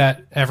things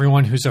that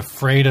everyone who's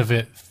afraid of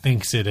it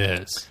thinks it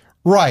is.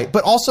 Right.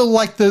 But also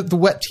like the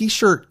wet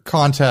t-shirt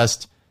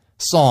contest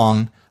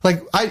song.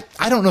 Like, I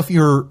don't know if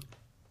you're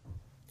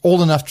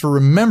old enough to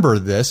remember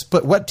this,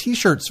 but wet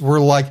t-shirts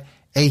were like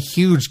a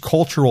huge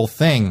cultural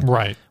thing.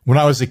 Right. When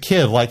I was a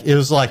kid, like, it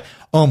was like,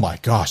 oh my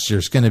gosh,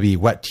 there's going to be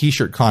wet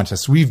t-shirt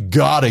contests. We've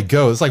got to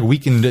go. It's like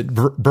Weekend at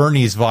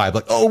Bernie's vibe.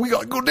 Like, oh, we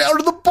got to go down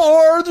to the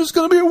bar. There's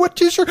going to be a wet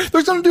t-shirt.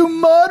 There's going to do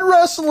mud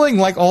wrestling.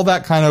 Like all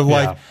that kind of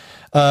like,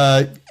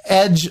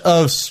 edge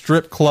of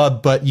strip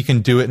club, but you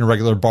can do it in a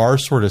regular bar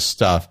sort of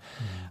stuff,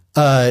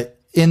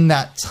 in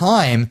that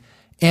time.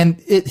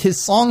 And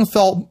his song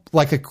felt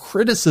like a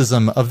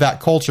criticism of that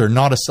culture,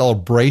 not a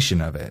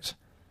celebration of it.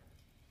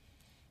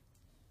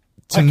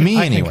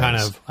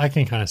 I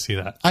can kind of see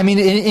that. I mean,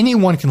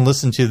 anyone can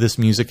listen to this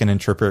music and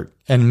interpret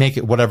and make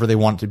it whatever they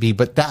want it to be.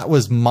 But that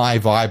was my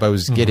vibe I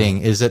was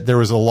getting, is that there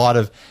was a lot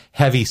of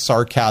heavy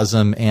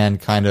sarcasm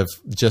and kind of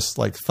just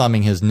like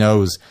thumbing his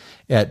nose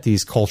at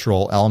these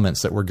cultural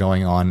elements that were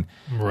going on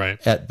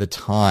at the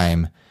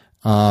time.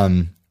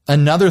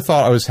 Another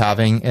thought I was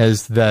having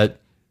is that,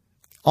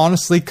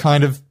 honestly,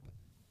 kind of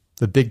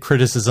the big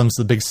criticisms,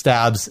 the big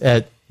stabs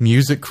at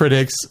music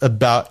critics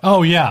about,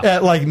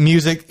 at like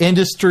music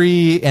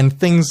industry and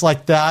things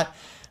like that.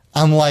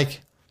 I'm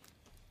like,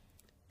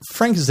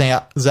 Frank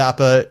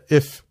Zappa,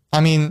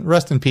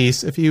 rest in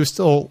peace. If he was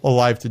still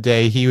alive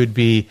today, he would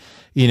be,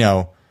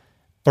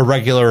 a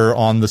regular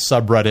on the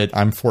subreddit,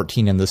 I'm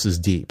 14 and this is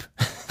deep.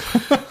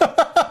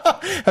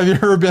 Have you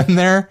ever been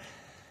there?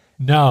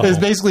 No. There's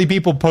basically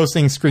people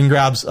posting screen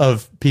grabs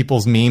of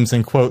people's memes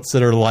and quotes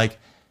that are like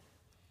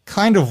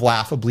kind of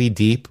laughably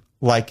deep.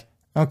 Like,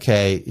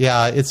 okay,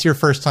 yeah, it's your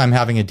first time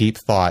having a deep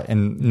thought,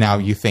 and now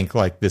you think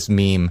like this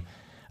meme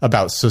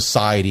about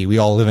society, we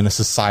all live in a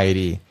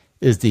society,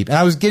 is deep. And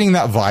I was getting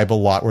that vibe a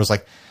lot, where it's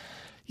like,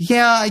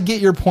 yeah, I get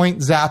your point,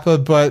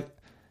 Zappa, but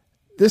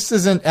this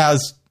isn't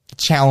as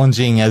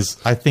challenging as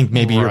I think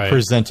maybe you're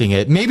presenting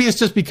it. Maybe it's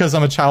just because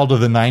I'm a child of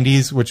the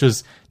 90s, which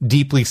was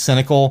deeply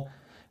cynical,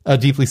 a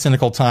deeply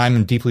cynical time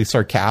and deeply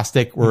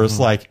sarcastic, where it's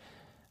like,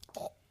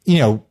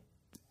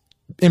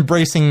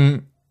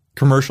 embracing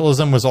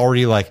commercialism was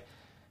already like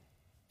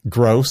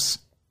gross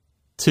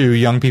to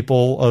young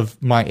people of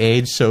my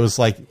age. So it was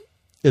like,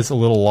 it's a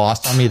little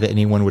lost on me that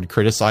anyone would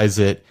criticize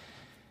it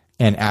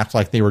and act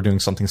like they were doing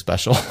something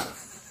special.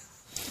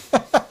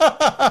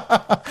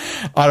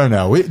 I don't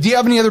know. Do you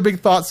have any other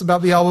big thoughts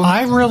about the album?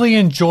 I really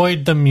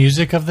enjoyed the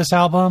music of this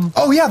album.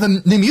 Oh yeah,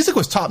 the music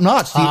was top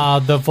notch.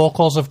 The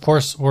vocals, of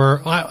course,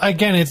 were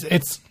again.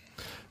 This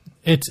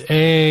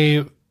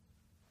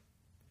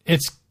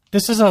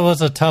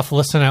was a tough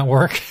listen at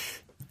work.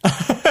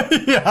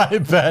 Yeah, I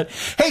bet.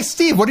 Hey,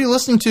 Steve, what are you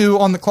listening to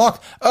on the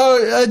clock?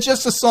 Oh,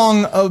 just a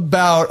song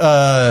about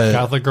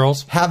Catholic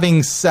girls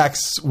having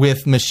sex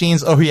with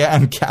machines. Oh, yeah,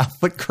 and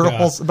Catholic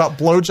girls, about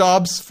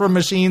blowjobs from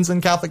machines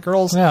and Catholic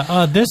girls.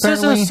 Yeah, this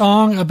is a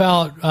song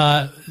about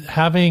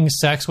having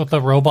sex with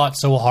a robot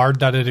so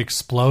hard that it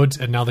explodes,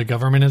 and now the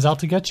government is out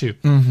to get you.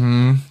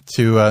 Mm-hmm.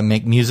 To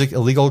make music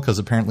illegal, because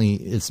apparently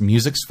it's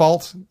music's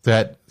fault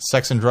that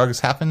sex and drugs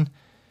happen.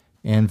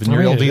 And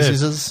venereal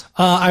diseases.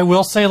 I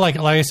will say, like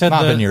I said,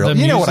 not venereal.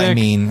 You know what I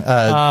mean?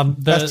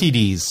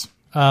 STDs.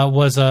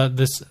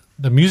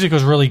 The music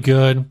was really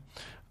good.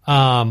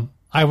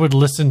 I would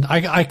listen.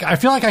 I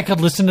feel like I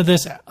could listen to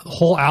this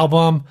whole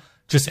album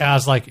just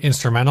as like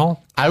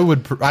instrumental. I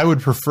would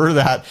prefer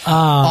that.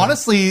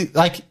 Honestly,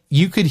 like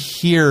you could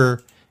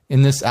hear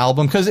in this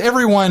album, because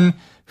everyone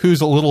who's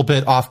a little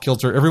bit off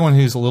kilter, everyone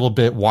who's a little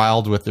bit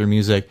wild with their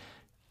music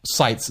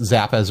cites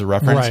Zappa as a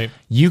reference. Right.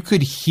 You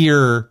could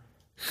hear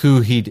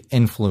who he'd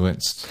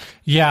influenced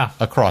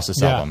across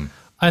this album.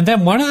 And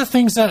then one of the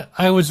things that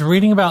I was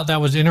reading about that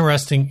was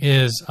interesting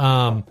is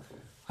I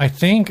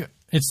think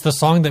it's the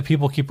song that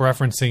people keep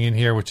referencing in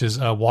here, which is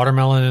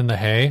Watermelon in the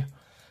Hay,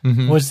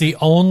 was the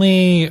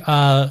only, it's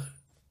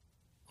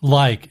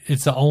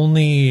the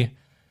only,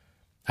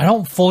 I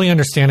don't fully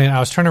understand it. I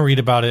was trying to read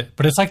about it,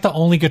 but it's like the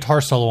only guitar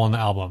solo on the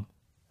album.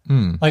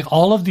 Like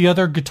all of the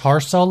other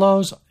guitar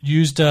solos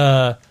used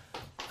a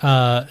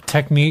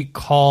technique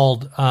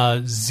called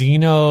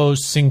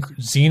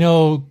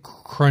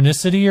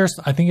xenochronicity, or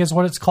I think is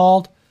what it's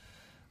called.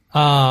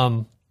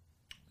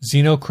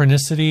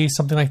 Xenochronicity,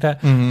 something like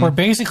that, where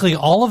basically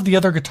all of the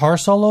other guitar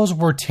solos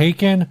were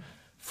taken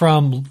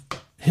from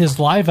his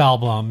live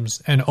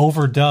albums and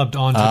overdubbed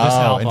onto this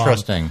album.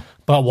 Interesting.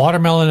 But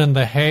Watermelon in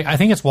the Hay, I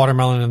think it's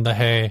Watermelon in the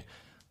Hay,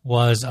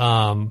 was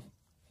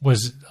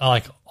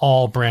like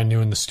all brand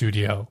new in the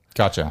studio.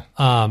 Gotcha.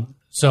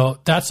 So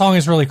that song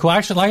is really cool.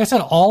 Actually, like I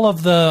said, all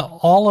of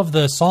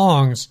the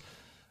songs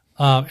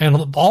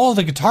and all of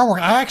the guitar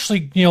work. I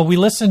actually, we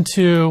listened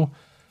to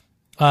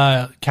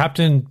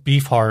Captain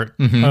Beefheart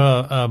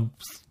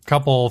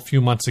a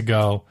few months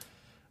ago,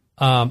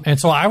 and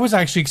so I was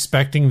actually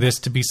expecting this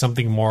to be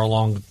something more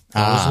along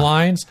those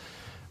lines.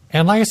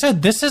 And like I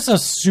said, this is a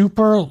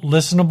super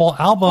listenable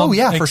album. Oh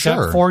yeah, for sure.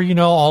 Except for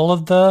all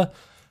of the.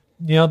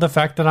 The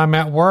fact that I'm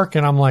at work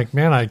and I'm like,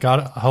 man, I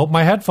hope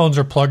my headphones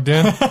are plugged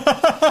in.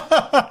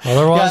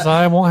 Otherwise,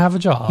 I won't have a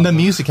job. The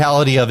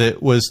musicality of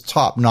it was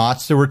top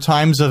notch. There were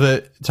times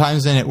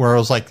in it where I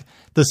was like,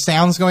 the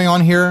sounds going on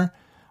here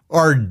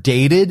are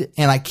dated,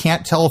 and I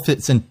can't tell if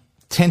it's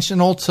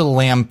intentional to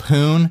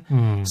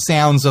lampoon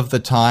sounds of the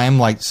time,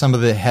 like some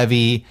of the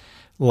heavy,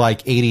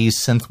 like 80s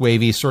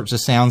synth-wavy sorts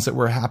of sounds that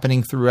were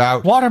happening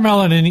throughout.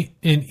 Watermelon in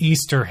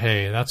Easter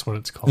Hay, that's what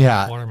it's called.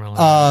 Yeah.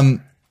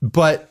 Watermelon.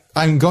 But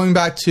I'm going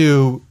back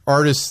to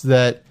artists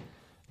that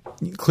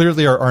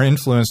clearly are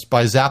influenced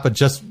by Zappa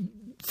just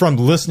from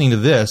listening to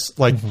this,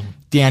 like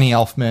Danny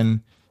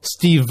Elfman,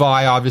 Steve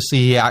Vai.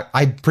 Obviously,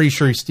 I'm pretty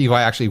sure Steve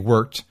Vai actually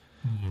worked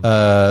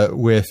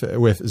with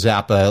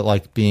Zappa,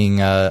 like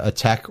being a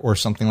tech or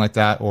something like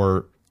that.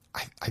 Or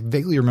I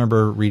vaguely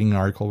remember reading an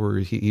article where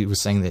he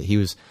was saying that he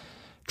was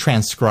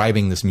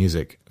transcribing this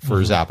music for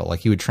Zappa, like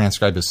he would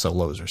transcribe his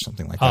solos or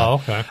something like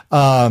that.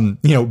 Oh,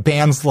 okay.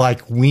 Bands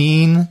like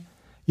Ween.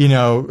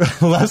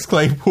 Les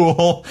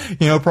Claypool,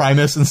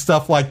 Primus and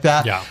stuff like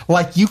that. Yeah.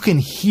 Like you can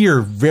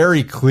hear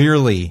very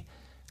clearly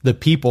the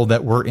people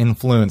that were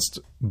influenced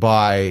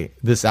by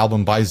this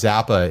album, by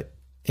Zappa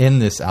in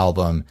this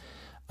album.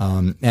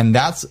 And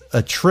that's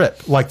a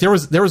trip. Like there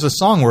was a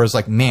song where it's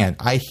like, man,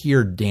 I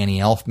hear Danny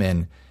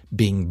Elfman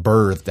being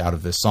birthed out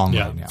of this song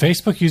right now.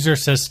 Facebook user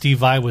says Steve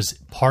Vai was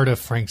part of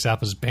Frank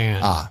Zappa's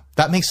band.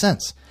 That makes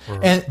sense.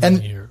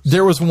 And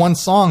there was one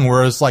song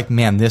where it's like,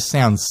 man, this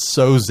sounds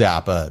so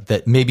Zappa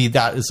that maybe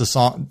that is a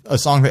song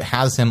that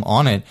has him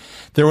on it.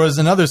 There was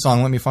another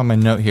song. Let me find my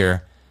note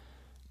here.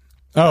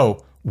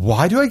 Oh,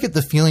 why do I get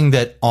the feeling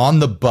that On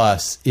the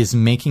Bus is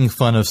making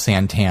fun of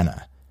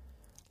Santana?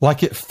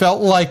 Like it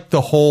felt like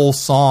the whole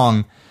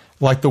song,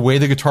 like the way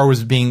the guitar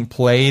was being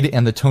played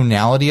and the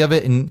tonality of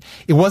it. And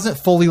it wasn't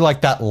fully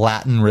like that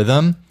Latin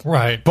rhythm.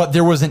 Right. But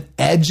there was an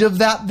edge of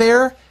that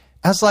there.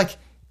 I was like,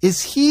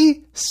 is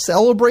he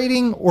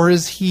celebrating or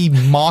is he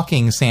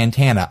mocking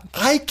Santana?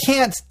 I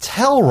can't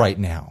tell right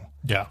now.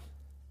 Yeah.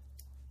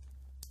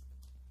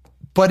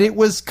 But it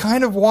was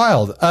kind of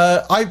wild.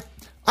 I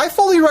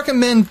fully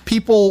recommend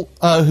people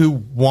who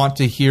want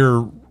to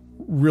hear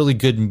really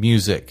good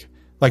music,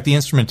 like the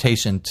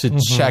instrumentation, to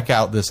check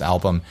out this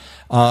album.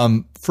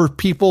 For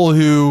people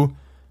who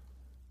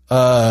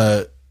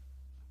I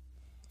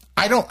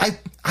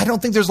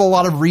don't think there's a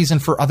lot of reason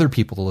for other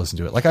people to listen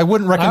to it. Like I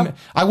wouldn't recommend.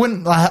 I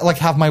wouldn't like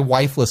have my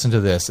wife listen to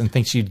this and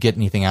think she'd get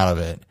anything out of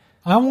it.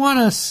 I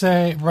want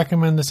to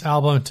recommend this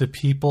album to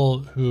people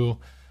who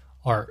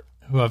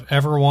have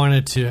ever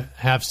wanted to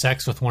have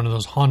sex with one of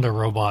those Honda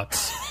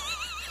robots.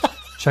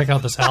 Check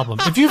out this album.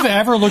 If you've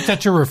ever looked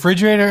at your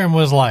refrigerator and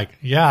was like,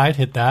 "Yeah, I'd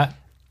hit that."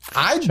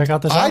 Check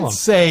out this album. I'd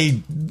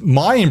say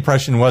my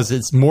impression was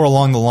it's more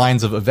along the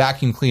lines of a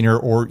vacuum cleaner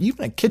or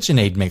even a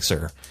KitchenAid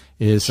mixer.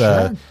 Is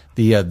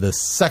the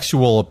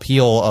sexual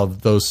appeal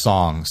of those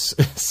songs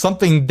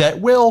something that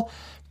will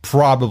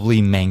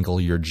probably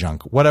mangle your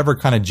junk, whatever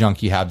kind of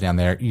junk you have down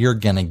there? You're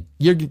gonna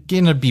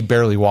be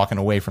barely walking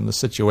away from the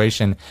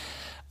situation.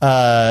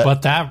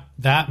 But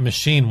that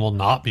machine will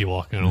not be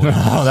walking away.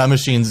 No, that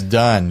machine's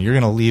done. You're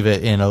gonna leave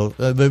it in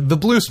the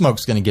blue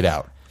smoke's gonna get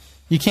out.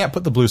 You can't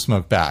put the blue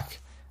smoke back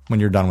when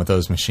you're done with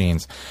those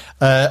machines.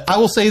 I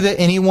will say that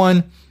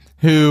anyone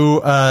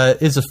who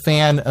is a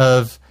fan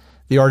of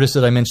the artists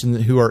that I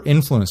mentioned who are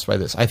influenced by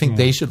this, I think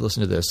they should listen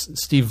to this.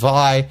 Steve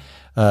Vai,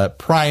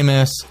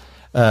 Primus,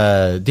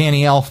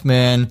 Danny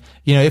Elfman.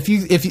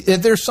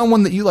 If there's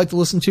someone that you like to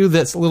listen to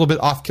that's a little bit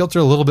off kilter,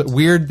 a little bit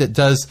weird, that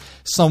does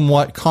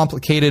somewhat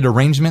complicated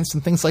arrangements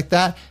and things like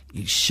that,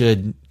 you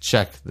should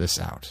check this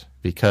out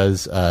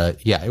because,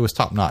 it was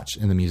top notch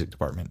in the music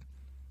department.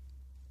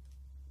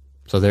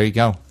 So there you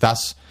go.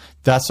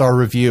 That's our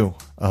review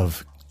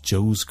of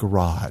Joe's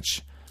Garage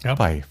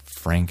by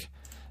Frank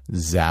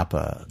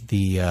Zappa,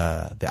 the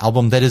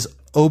album that is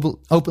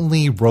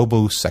openly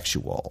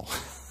robosexual.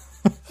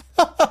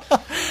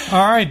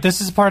 All right,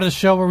 this is part of the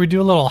show where we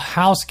do a little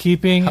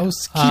housekeeping.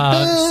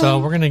 So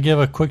we're going to give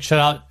a quick shout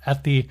out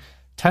at the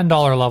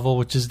 $10 level,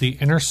 which is the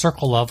inner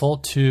circle level,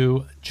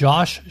 to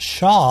Josh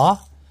Shaw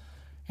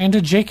and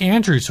to Jake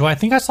Andrews, who I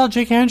think I saw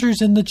Jake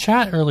Andrews in the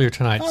chat earlier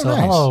tonight. Oh, so nice.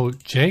 Hello,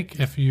 Jake.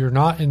 If you're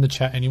not in the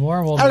chat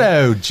anniemore,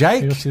 hello,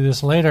 Jake. You'll see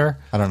this later.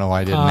 I don't know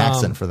why I did an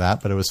accent for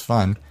that, but it was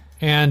fun.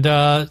 And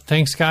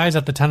thanks, guys.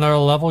 At the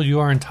 $10 level, you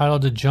are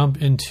entitled to jump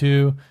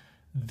into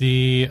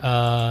the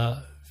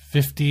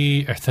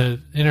 50 or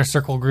the Inner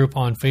Circle group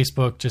on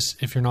Facebook.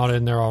 Just if you're not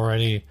in there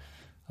already,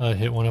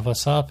 hit one of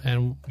us up,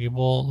 and we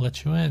will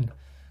let you in.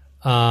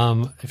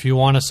 If you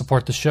want to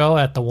support the show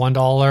at the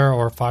 $1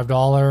 or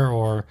 $5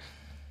 or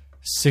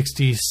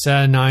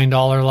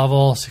 $69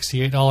 level,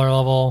 $68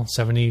 level,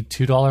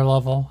 $72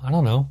 level, I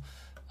don't know.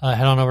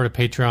 Head on over to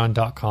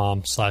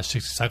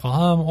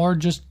patreon.com/60cyclehum or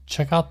just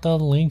check out the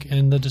link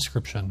in the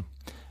description.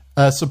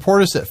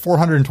 Support us at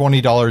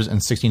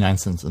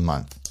 $420.69 a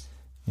month,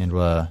 and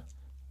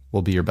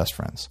we'll be your best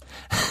friends.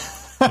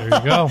 There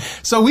you go.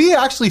 So we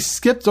actually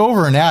skipped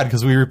over an ad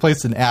because we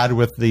replaced an ad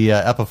with the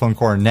Epiphone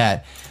Core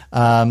Net.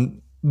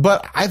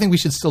 But I think we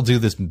should still do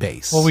this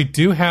bass. Well, we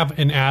do have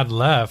an ad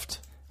left.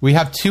 We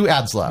have 2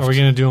 ads left. Are we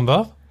going to do them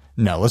both?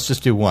 No, let's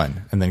just do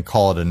one and then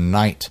call it a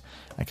night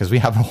because we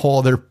have a whole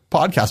other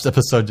podcast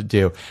episode to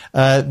do.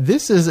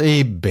 This is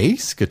a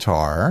bass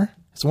guitar.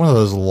 It's one of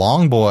those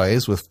long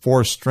boys with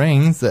 4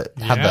 strings that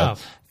have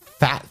the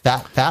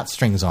fat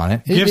strings on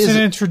it. Gibson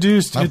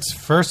introduced its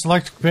first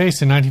electric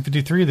bass in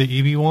 1953.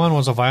 The EB1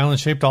 was a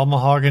violin-shaped all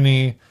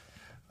mahogany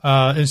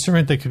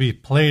instrument that could be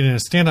played in a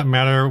stand-up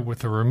manner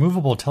with a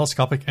removable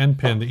telescopic end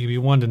pin. The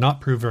EB1 did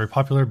not prove very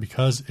popular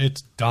because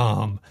it's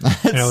dumb.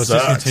 And it was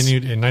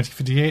discontinued in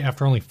 1958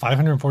 after only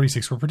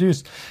 546 were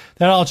produced.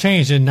 That all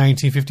changed in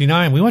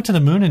 1959. We went to the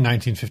moon in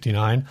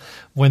 1959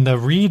 when the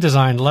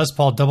redesigned Les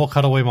Paul double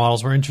cutaway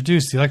models were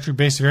introduced. The electric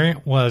bass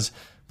variant was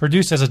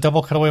produced as a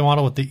double cutaway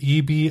model with the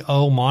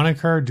EBO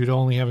moniker due to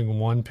only having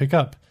one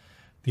pickup.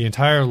 The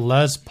entire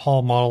Les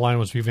Paul model line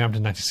was revamped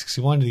in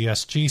 1961 to the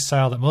SG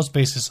style that most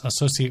bassists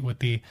associate with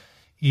the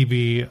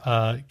EB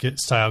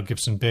style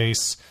Gibson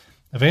bass.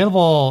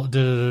 Available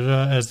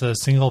as the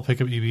single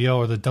pickup EBO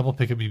or the double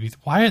pickup EB.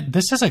 Why?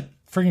 This is a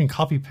freaking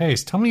copy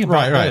paste. Tell me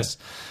about this.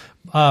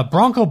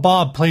 Bronco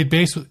Bob played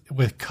bass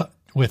with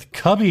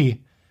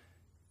Cubby.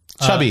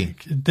 Chubby.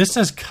 This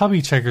says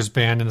Cubby Checkers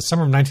Band in the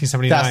summer of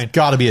 1979. That's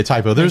got to be a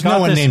typo. There's no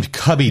one named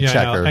Cubby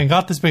Checker. And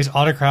got this bass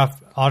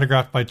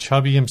autographed by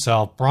Chubby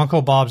himself.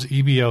 Bronco Bob's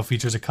EBO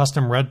features a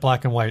custom red,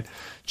 black, and white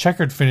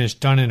checkered finish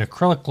done in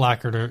acrylic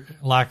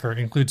lacquer.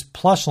 Includes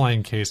plush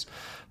line case.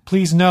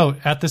 Please note,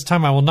 at this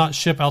time I will not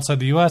ship outside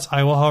the U.S.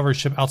 I will, however,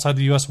 ship outside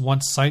the U.S.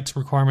 once sites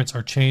requirements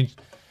are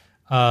changed.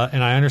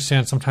 And I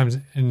understand sometimes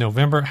in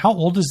November. How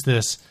old is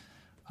this?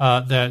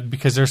 That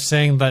because they're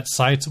saying that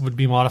sites would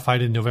be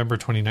modified in November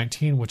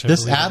 2019, which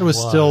this ad was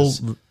still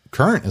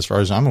current as far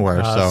as I'm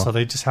aware. So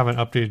they just haven't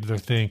updated their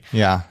thing.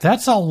 Yeah,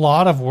 that's a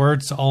lot of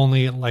words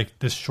only like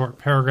this short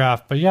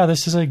paragraph. But yeah,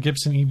 this is a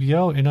Gibson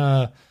EBO in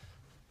a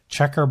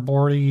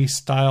checkerboardy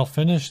style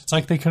finish. It's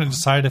like they couldn't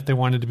decide if they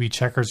wanted to be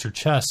checkers or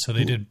chess, so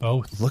they did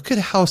both. Look at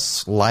how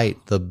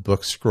slight the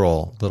book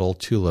scroll little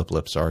tulip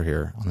lips are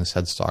here on this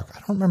headstock. I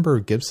don't remember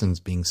Gibson's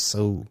being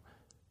so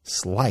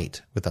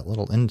slight with that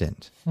little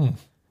indent.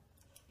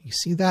 You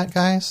see that,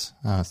 guys?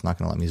 Oh, it's not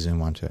going to let me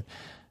zoom onto it.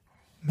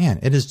 Man,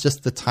 it is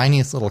just the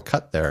tiniest little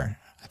cut there.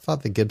 I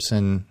thought the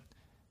Gibson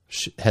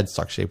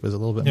headstock shape was a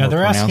little bit more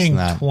pronounced than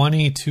that. Yeah, they're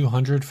asking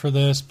 $2,200 for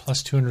this,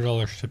 plus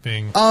 $200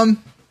 shipping.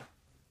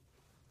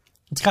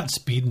 It's got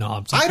speed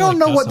knobs. I don't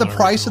know what the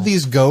price of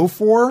these go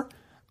for,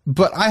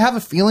 but I have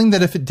a feeling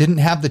that if it didn't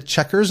have the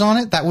checkers on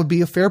it, that would be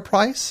a fair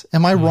price.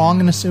 Am I wrong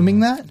in assuming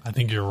that? I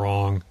think you're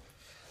wrong.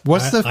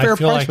 What's the fair price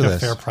for this? I feel like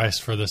the fair price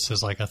for this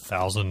is like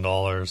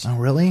 $1,000. Oh,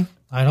 really?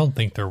 I don't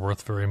think they're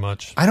worth very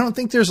much. I don't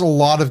think there's a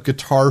lot of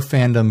guitar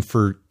fandom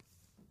for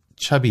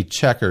Chubby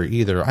Checker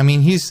either. I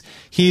mean, he's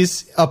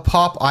a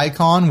pop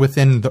icon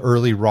within the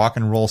early rock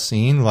and roll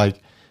scene.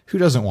 Like, who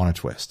doesn't want a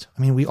twist?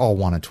 I mean, we all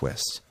want a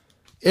twist.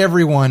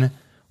 Everyone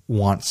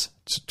wants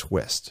to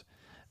twist.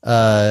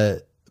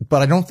 But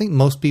I don't think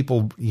most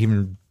people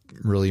even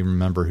really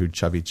remember who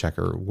Chubby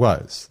Checker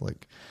was.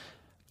 Like,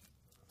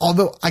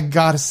 although I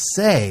gotta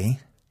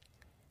say,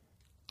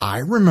 I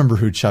remember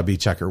who Chubby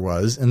Checker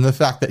was, and the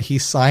fact that he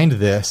signed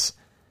this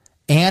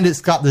and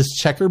it's got this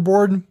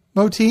checkerboard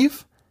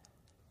motif,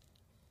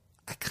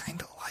 I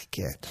kind of like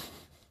it.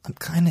 I'm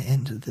kind of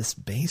into this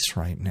bass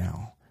right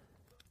now.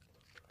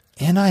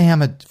 And I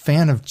am a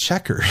fan of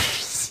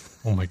checkers.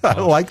 Oh my God.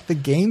 I like the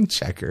game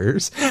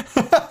checkers.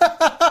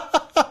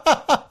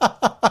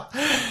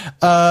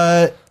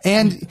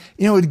 And,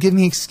 you know, it'd give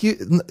me excuse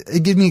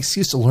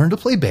to learn to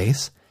play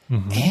bass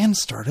and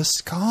start a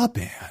ska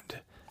band.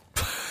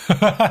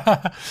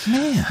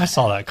 Man, I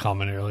saw that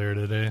comment earlier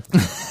today.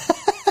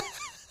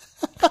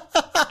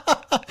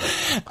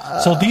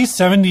 So these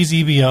 70s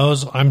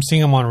EBOs, I'm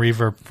seeing them on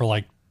Reverb for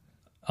like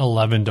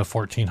 $1,100 to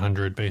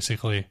 $1,400,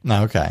 basically.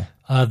 Okay.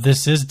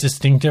 This is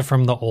distinctive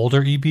from the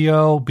older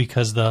EBO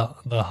because the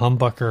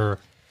humbucker.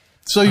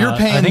 So you're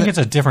paying. I think it's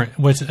a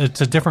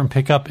different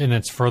pickup and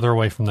it's further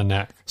away from the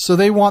neck. So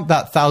they want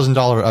that $1,000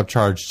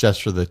 upcharge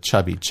just for the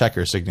Chubby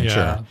Checker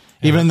signature,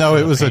 even though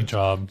it was a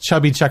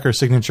Chubby Checker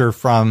signature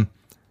from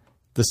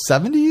the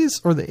 70s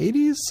or the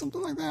 80s,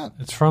 something like that.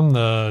 It's from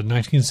the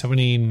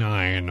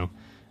 1979.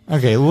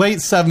 Okay, late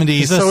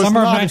 70s. It's the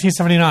summer of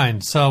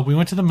 1979. So we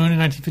went to the moon in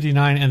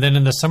 1959, and then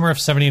in the summer of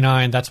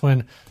 79, that's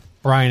when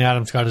Bryan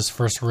Adams got his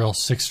first real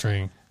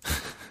six-string.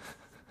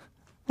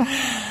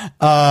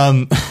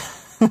 I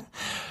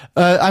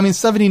mean,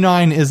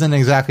 79 isn't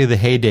exactly the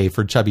heyday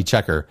for Chubby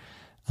Checker.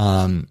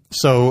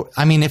 So,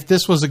 I mean, if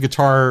this was a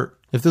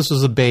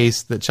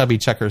bass that Chubby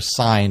Checker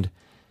signed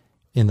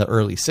in the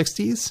early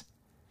 60s,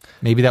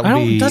 maybe that would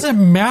be... Does it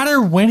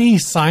matter when he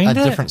signed it?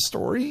 A different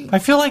story? I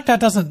feel like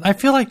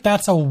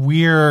that's a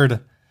weird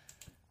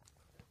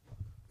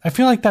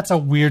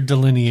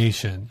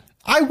delineation.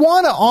 I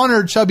want to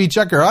honor Chubby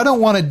Checker. I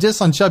don't want to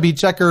diss on Chubby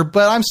Checker,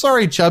 but I'm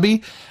sorry,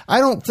 Chubby. I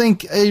don't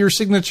think your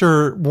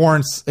signature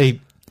warrants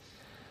an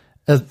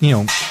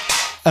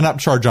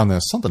upcharge on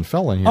this. Something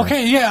fell in here.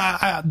 Okay,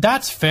 yeah,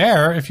 that's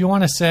fair. If you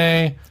want to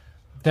say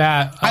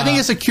that, I think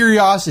it's a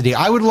curiosity.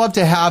 I would love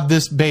to have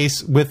this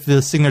bass with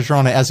the signature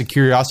on it as a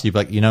curiosity.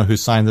 Like, who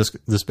signed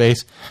this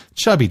bass?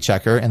 Chubby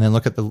Checker, and then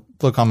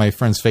look on my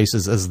friends'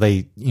 faces as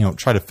they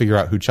try to figure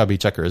out who Chubby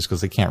Checker is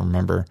because they can't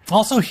remember.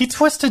 Also, he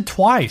twisted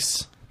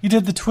twice. He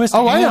did the twist.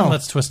 Oh, I know.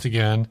 Let's twist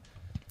again.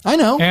 I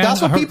know. And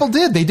that's what people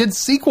did. They did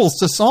sequels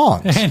to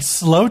songs and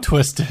slow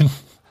twisted.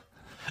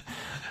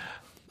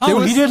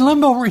 He did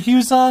Limbo. He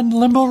was on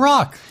Limbo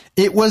Rock.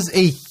 It was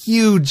a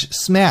huge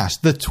smash.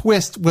 The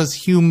twist was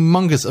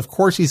humongous. Of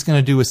course, he's going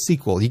to do a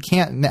sequel. You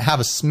can't have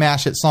a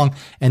smash hit song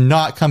and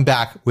not come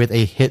back with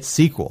a hit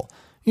sequel.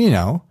 Lady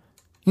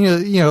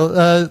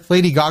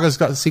Gaga's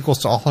got sequels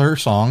to all her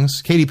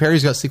songs. Katy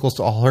Perry's got sequels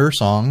to all her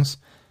songs.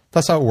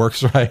 That's how it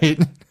works, right?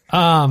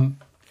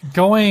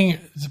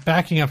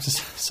 Backing up to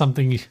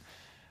something you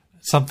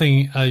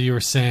were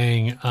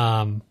saying.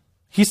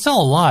 He's still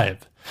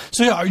alive.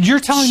 So you're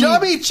telling me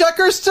Chubby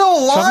Checker's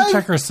still alive? Chubby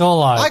Checker's still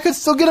alive. I could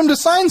still get him to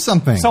sign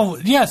something. So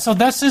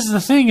this is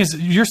the thing is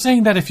you're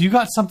saying that if you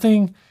got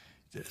something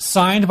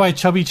signed by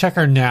Chubby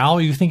Checker now,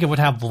 you think it would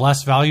have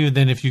less value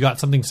than if you got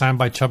something signed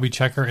by Chubby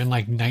Checker in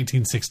like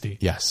 1960?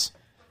 Yes.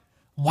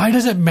 Why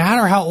does it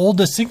matter how old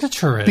the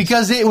signature is?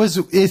 Because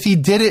if he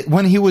did it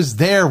when he was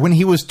there, when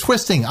he was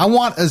twisting. I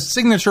want a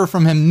signature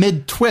from him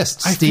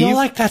mid-twist, Steve. I feel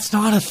like that's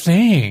not a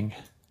thing.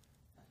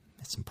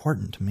 It's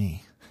important to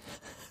me.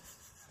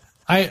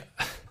 I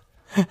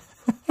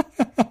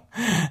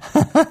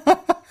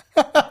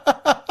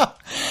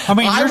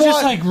mean, you're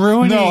just like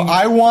ruining. No,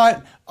 I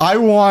want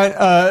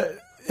a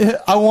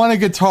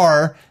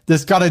guitar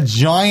that's got a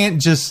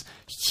giant, just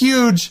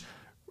huge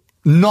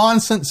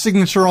nonsense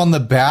signature on the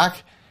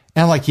back.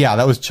 And like, yeah,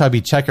 that was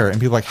Chubby Checker.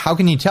 And people are like, how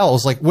can you tell? I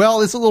was like,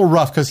 well, it's a little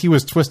rough because he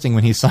was twisting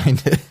when he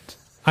signed it.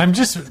 I'm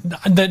just,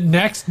 the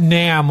next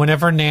NAMM,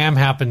 whenever NAMM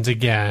happens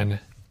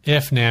again,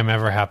 if NAMM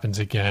ever happens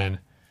again,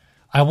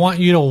 I want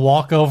you to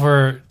walk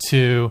over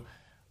to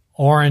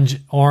Orange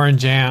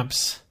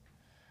Amps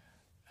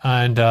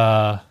and,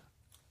 walk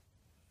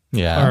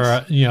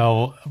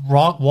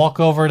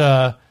over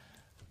to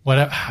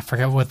whatever, I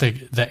forget what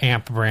the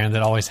amp brand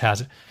that always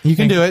has it. You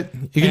can do it.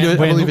 You can do it.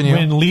 I believe in you.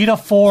 When Lita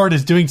Ford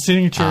is doing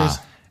signatures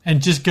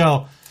and just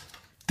go,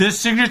 this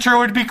signature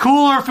would be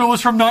cooler if it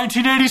was from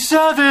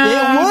 1987.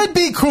 It would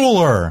be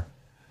cooler.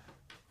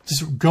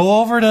 Just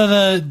go over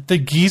to the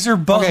Geezer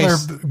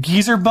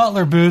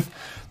Butler booth.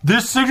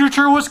 This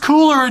signature was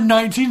cooler in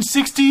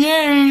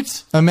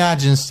 1968.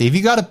 Imagine, Steve,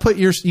 you got to put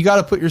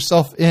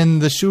yourself in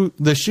the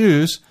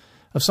shoes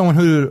of someone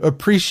who would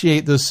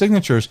appreciate those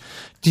signatures.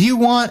 Do you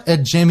want a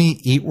Jimmy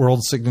Eat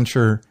World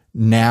signature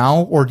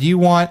now, or do you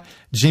want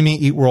Jimmy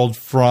Eat World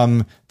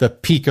from the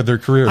peak of their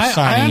career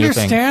signing your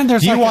thing? I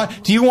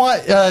understand. Do you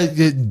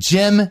want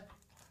Jim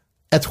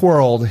Eat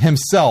World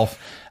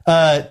himself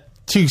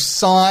to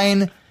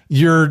sign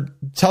your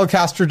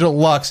Telecaster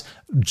Deluxe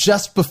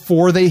just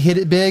before they hit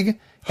it big,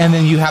 and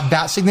then you have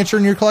that signature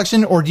in your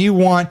collection? Or do you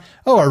want,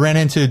 I ran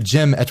into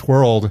Jim Eat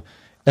World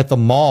at the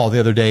mall the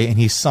other day and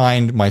he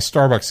signed my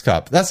Starbucks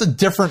cup. That's a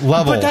different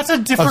level. But that's a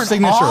different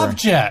signature.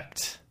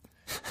 Object.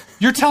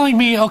 You're telling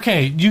me, you're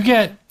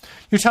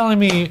telling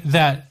me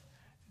that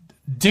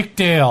Dick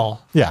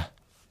Dale. Yeah.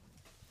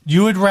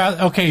 You would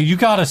rather, you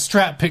got a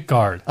Strat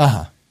pickguard.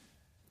 Uh-huh.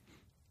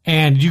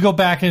 And you go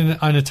back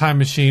on a time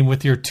machine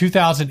with your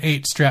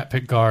 2008 Strat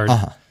pickguard.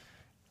 Uh-huh.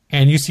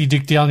 And you see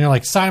Dick Dale and you're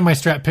like, sign my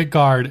Strat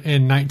pickguard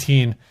in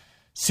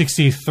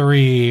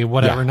 1963,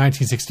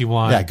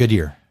 1961. Yeah, good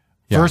year.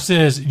 Yeah.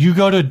 Versus you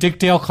go to a Dick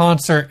Dale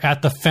concert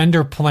at the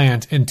Fender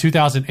plant in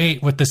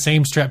 2008 with the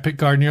same Strat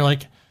pickguard and you're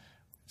like,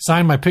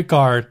 sign my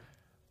pickguard.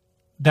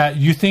 That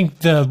you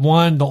think the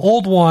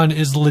old one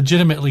is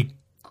legitimately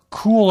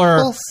cooler.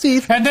 Well,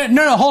 Steve. And then,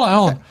 hold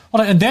on.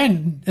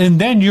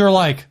 And then you're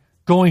like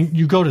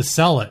you go to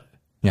sell it.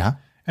 Yeah.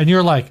 And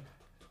you're like,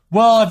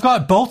 well, I've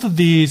got both of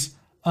these.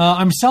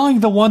 I'm selling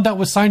the one that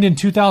was signed in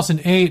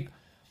 2008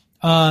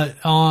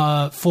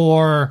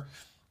 for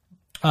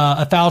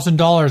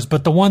 $1,000,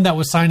 but the one that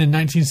was signed in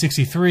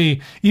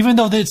 1963, even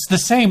though it's the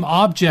same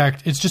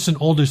object, it's just an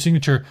older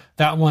signature.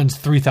 That one's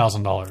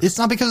 $3,000. It's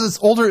not because it's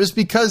older; it's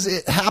because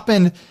it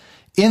happened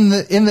in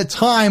the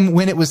time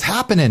when it was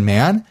happening,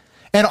 man.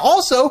 And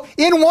also,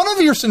 in one of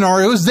your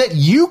scenarios that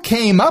you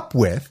came up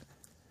with,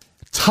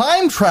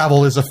 time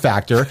travel is a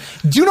factor,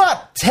 do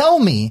not tell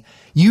me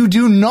you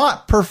do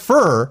not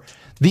prefer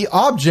the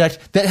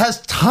object that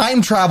has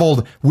time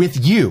traveled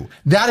with you.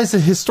 That is a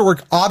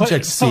historic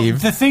object, Steve.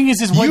 So the thing is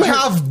you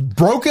have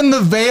broken the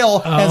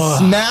veil and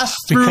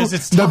smashed through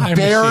the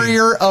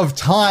barrier of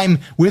time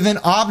with an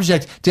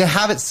object to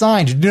have it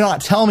signed. Do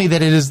not tell me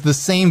that it is the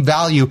same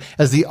value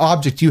as the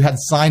object you had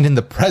signed in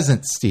the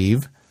present,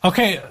 Steve.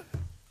 Okay.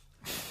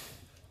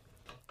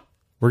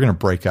 We're going to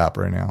break up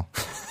right now.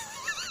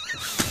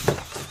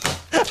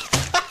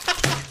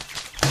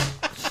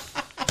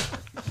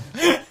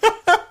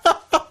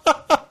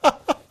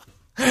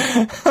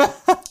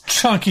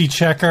 Chunky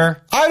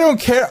checker. I don't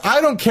care.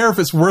 I don't care if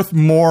it's worth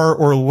more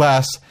or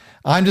less.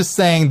 I'm just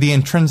saying the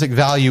intrinsic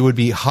value would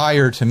be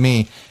higher to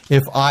me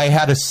if I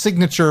had a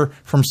signature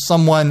from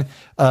someone,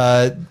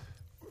 in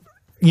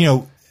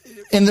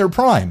their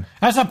prime.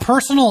 As a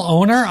personal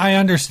owner, I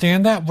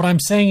understand that. What I'm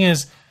saying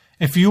is,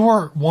 if you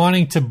were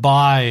wanting to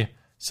buy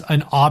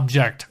an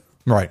object,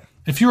 right?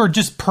 If you were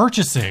just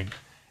purchasing,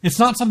 it's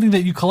not something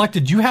that you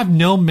collected. You have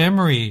no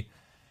memory.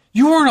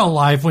 You weren't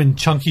alive when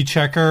Chunky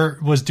Checker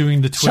was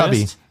doing the twist.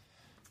 Chubby.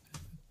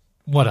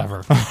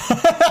 Whatever.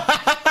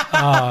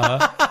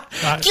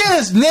 Get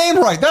his name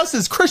right. That's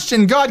his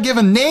Christian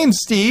God-given name,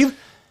 Steve.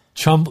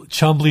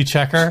 Chumbly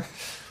Checker.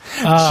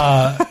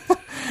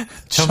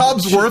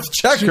 Chubsworth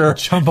Checker.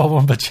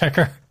 Chumbawamba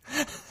Checker.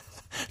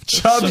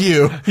 Chub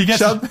you. He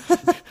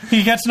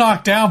gets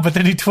knocked down, but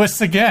then he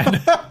twists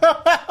again.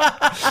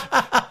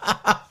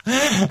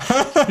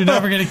 You're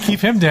never going to keep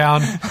him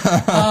down.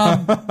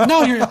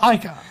 No, you're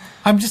like,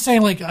 I'm just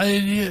saying, like,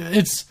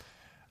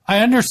 I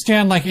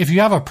understand, like, if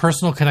you have a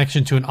personal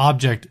connection to an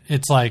object,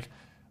 it's like,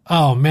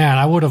 oh man,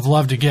 I would have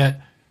loved to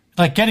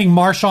getting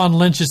Marshawn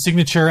Lynch's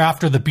signature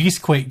after the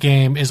Beastquake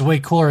game is way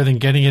cooler than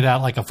getting it at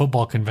like a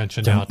football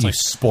convention. Now it's you like,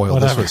 spoil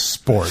whatever. This with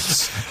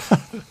sports.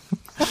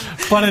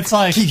 But it's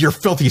like, keep your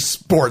filthy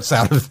sports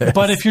out of this.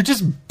 But if you're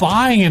just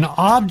buying an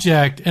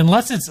object,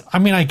 unless it's, I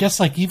mean, I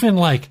guess like even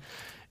like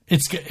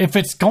if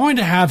it's going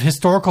to have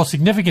historical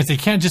significance, it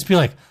can't just be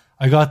like,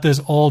 I got this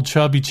old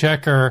chubby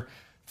checker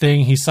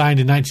thing he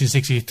signed in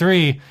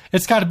 1963.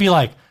 It's got to be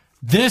like,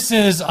 this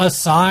is a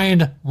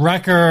signed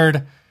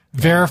record,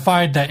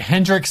 verified that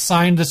Hendrix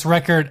signed this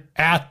record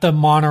at the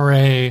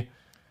Monterey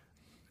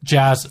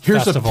Jazz Festival.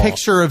 Here's a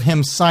picture of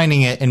him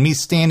signing it and me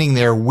standing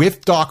there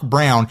with Doc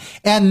Brown,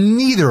 and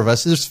neither of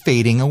us is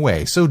fading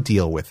away, so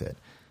deal with it.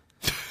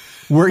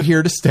 We're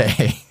here to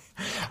stay.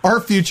 Our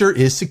future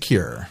is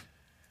secure.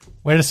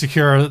 Way to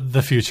secure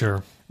the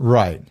future.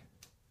 Right.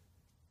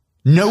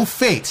 No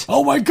fate.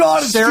 Oh my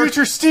God, it's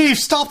Future Steve.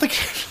 Stop the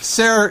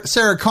camera.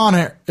 Sarah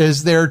Connor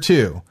is there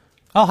too.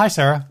 Oh, hi,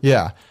 Sarah.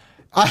 Yeah.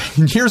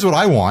 Here's what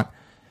I want.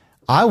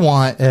 I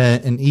want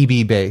an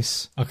EB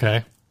bass.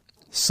 Okay.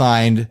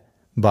 Signed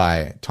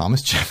by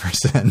Thomas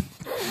Jefferson.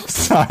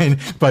 Signed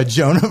by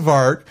Joan of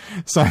Arc.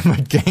 Signed by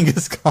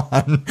Genghis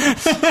Khan.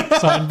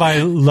 Signed by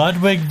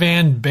Ludwig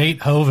van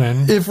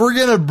Beethoven. If we're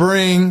going to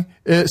bring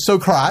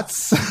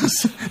Socrates.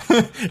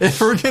 If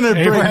we're going to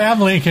bring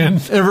Abraham Lincoln.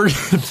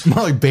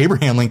 More like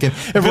Abraham Lincoln.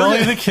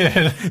 Billy the Kid.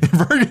 If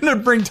we're going to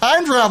bring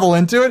time travel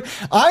into it,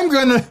 I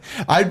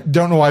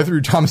don't know why I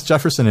threw Thomas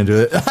Jefferson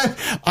into it.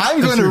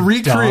 I'm going to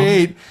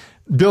recreate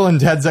Bill and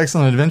Ted's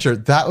Excellent Adventure.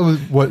 That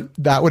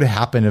would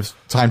happen if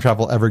time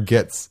travel ever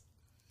gets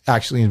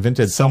actually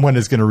invented. Someone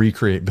is going to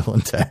recreate Bill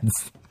and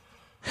Ted's.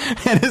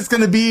 And it's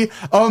going to be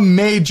a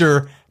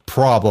major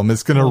problem.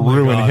 It's going to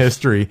ruin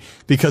history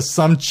because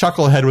some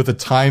chucklehead with a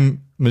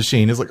time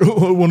machine is like,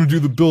 oh, I want to do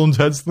the Bill and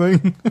Ted's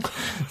thing.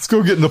 Let's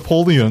go get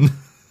Napoleon.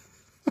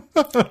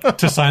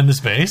 To sign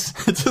this bass?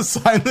 To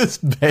sign this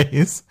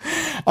bass.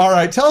 All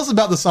right. Tell us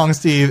about the song,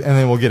 Steve, and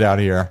then we'll get out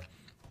of here.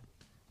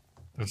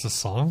 There's a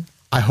song?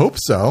 I hope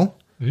so.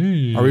 Are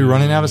we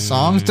running out of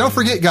songs? Don't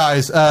forget,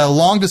 guys,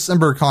 Long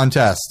December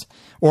contest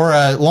or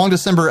a Long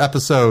December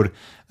episode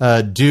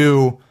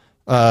due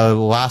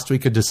last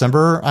week of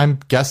December, I'm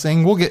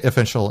guessing. We'll get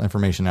official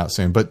information out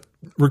soon. But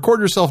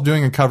record yourself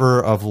doing a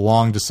cover of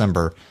Long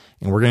December,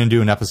 and we're going to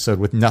do an episode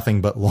with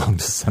nothing but Long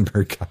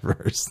December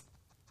covers.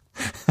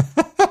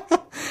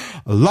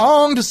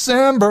 Long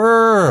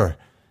December,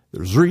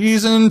 there's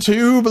reason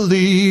to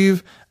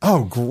believe.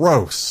 Oh,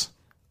 gross.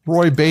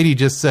 Roy Beatty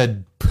just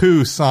said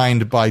poo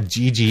signed by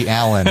Gigi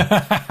Allen.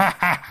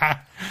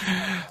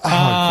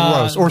 Oh,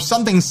 gross. Or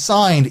something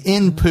signed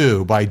in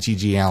poo by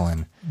Gigi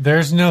Allen.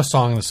 There's no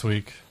song this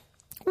week.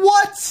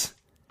 What?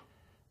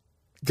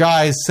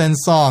 Guys, send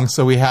songs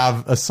so we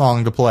have a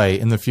song to play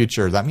in the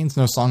future. That means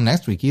no song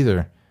next week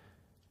either.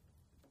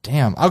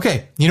 Damn.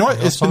 Okay. You know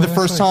what? It's been the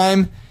first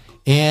time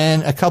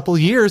in a couple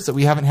years that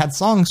we haven't had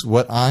songs.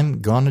 What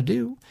I'm going to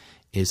do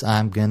is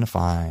I'm going to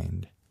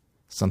find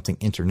something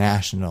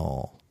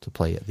international to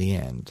play at the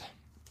end.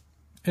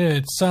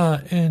 It's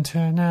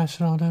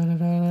international.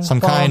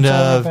 Some kind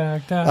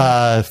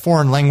of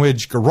foreign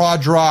language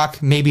garage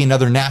rock, maybe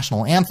another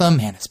national anthem.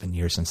 Man, it's been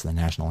years since the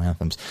national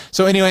anthems.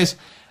 So anyways,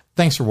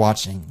 thanks for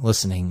watching,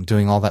 listening,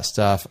 doing all that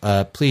stuff.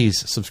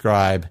 Please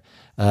subscribe.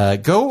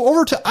 go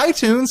over to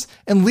iTunes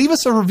and leave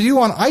us a review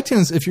on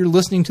iTunes if you're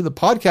listening to the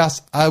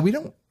podcast.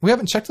 We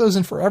haven't checked those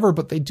in forever,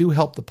 but they do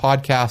help the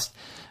podcast.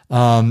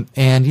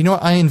 And you know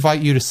what? I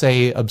invite you to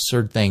say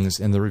absurd things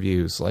in the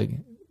reviews, like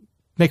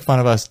make fun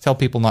of us, tell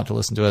people not to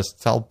listen to us,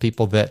 tell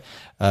people that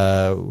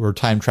we're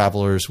time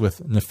travelers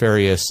with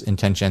nefarious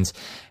intentions.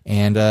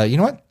 And you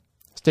know what?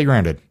 Stay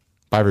grounded.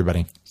 Bye,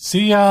 everybody.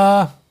 See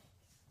ya.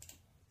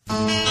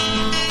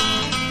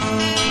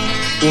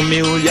 O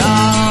meu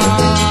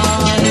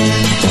olhar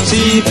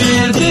se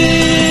perdeu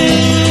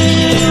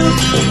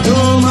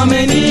numa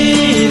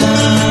menina.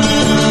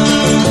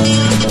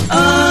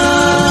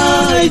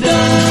 Aida,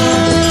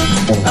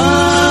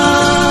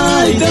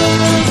 Aida,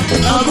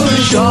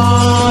 agora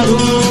choro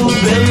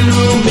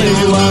pelo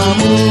meu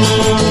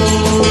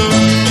amor.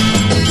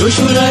 Eu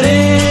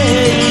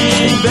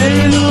chorarei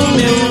pelo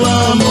meu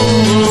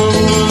amor.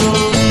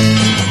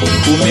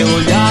 O meu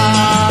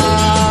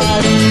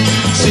olhar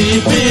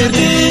se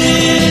perdeu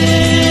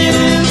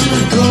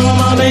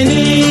numa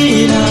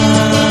menina.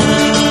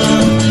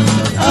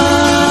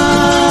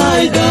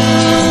 Aida,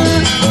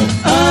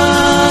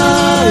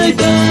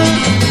 Aida,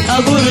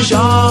 agora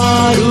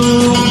choro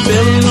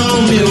pelo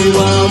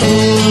meu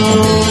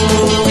amor.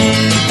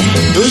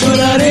 Eu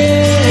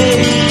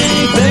chorarei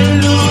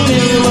pelo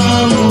meu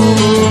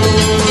amor.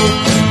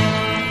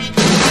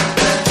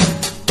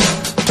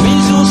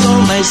 Fiz o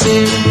sol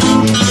nascer,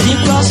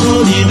 sinto a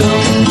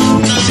solidão,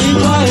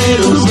 sinto a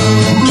erosão,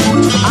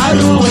 a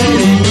roer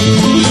em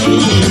mim,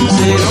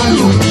 serão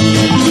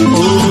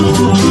comigo.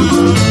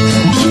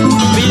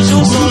 Fiz o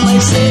sol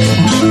nascer,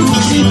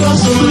 sinto a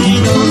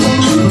solidão,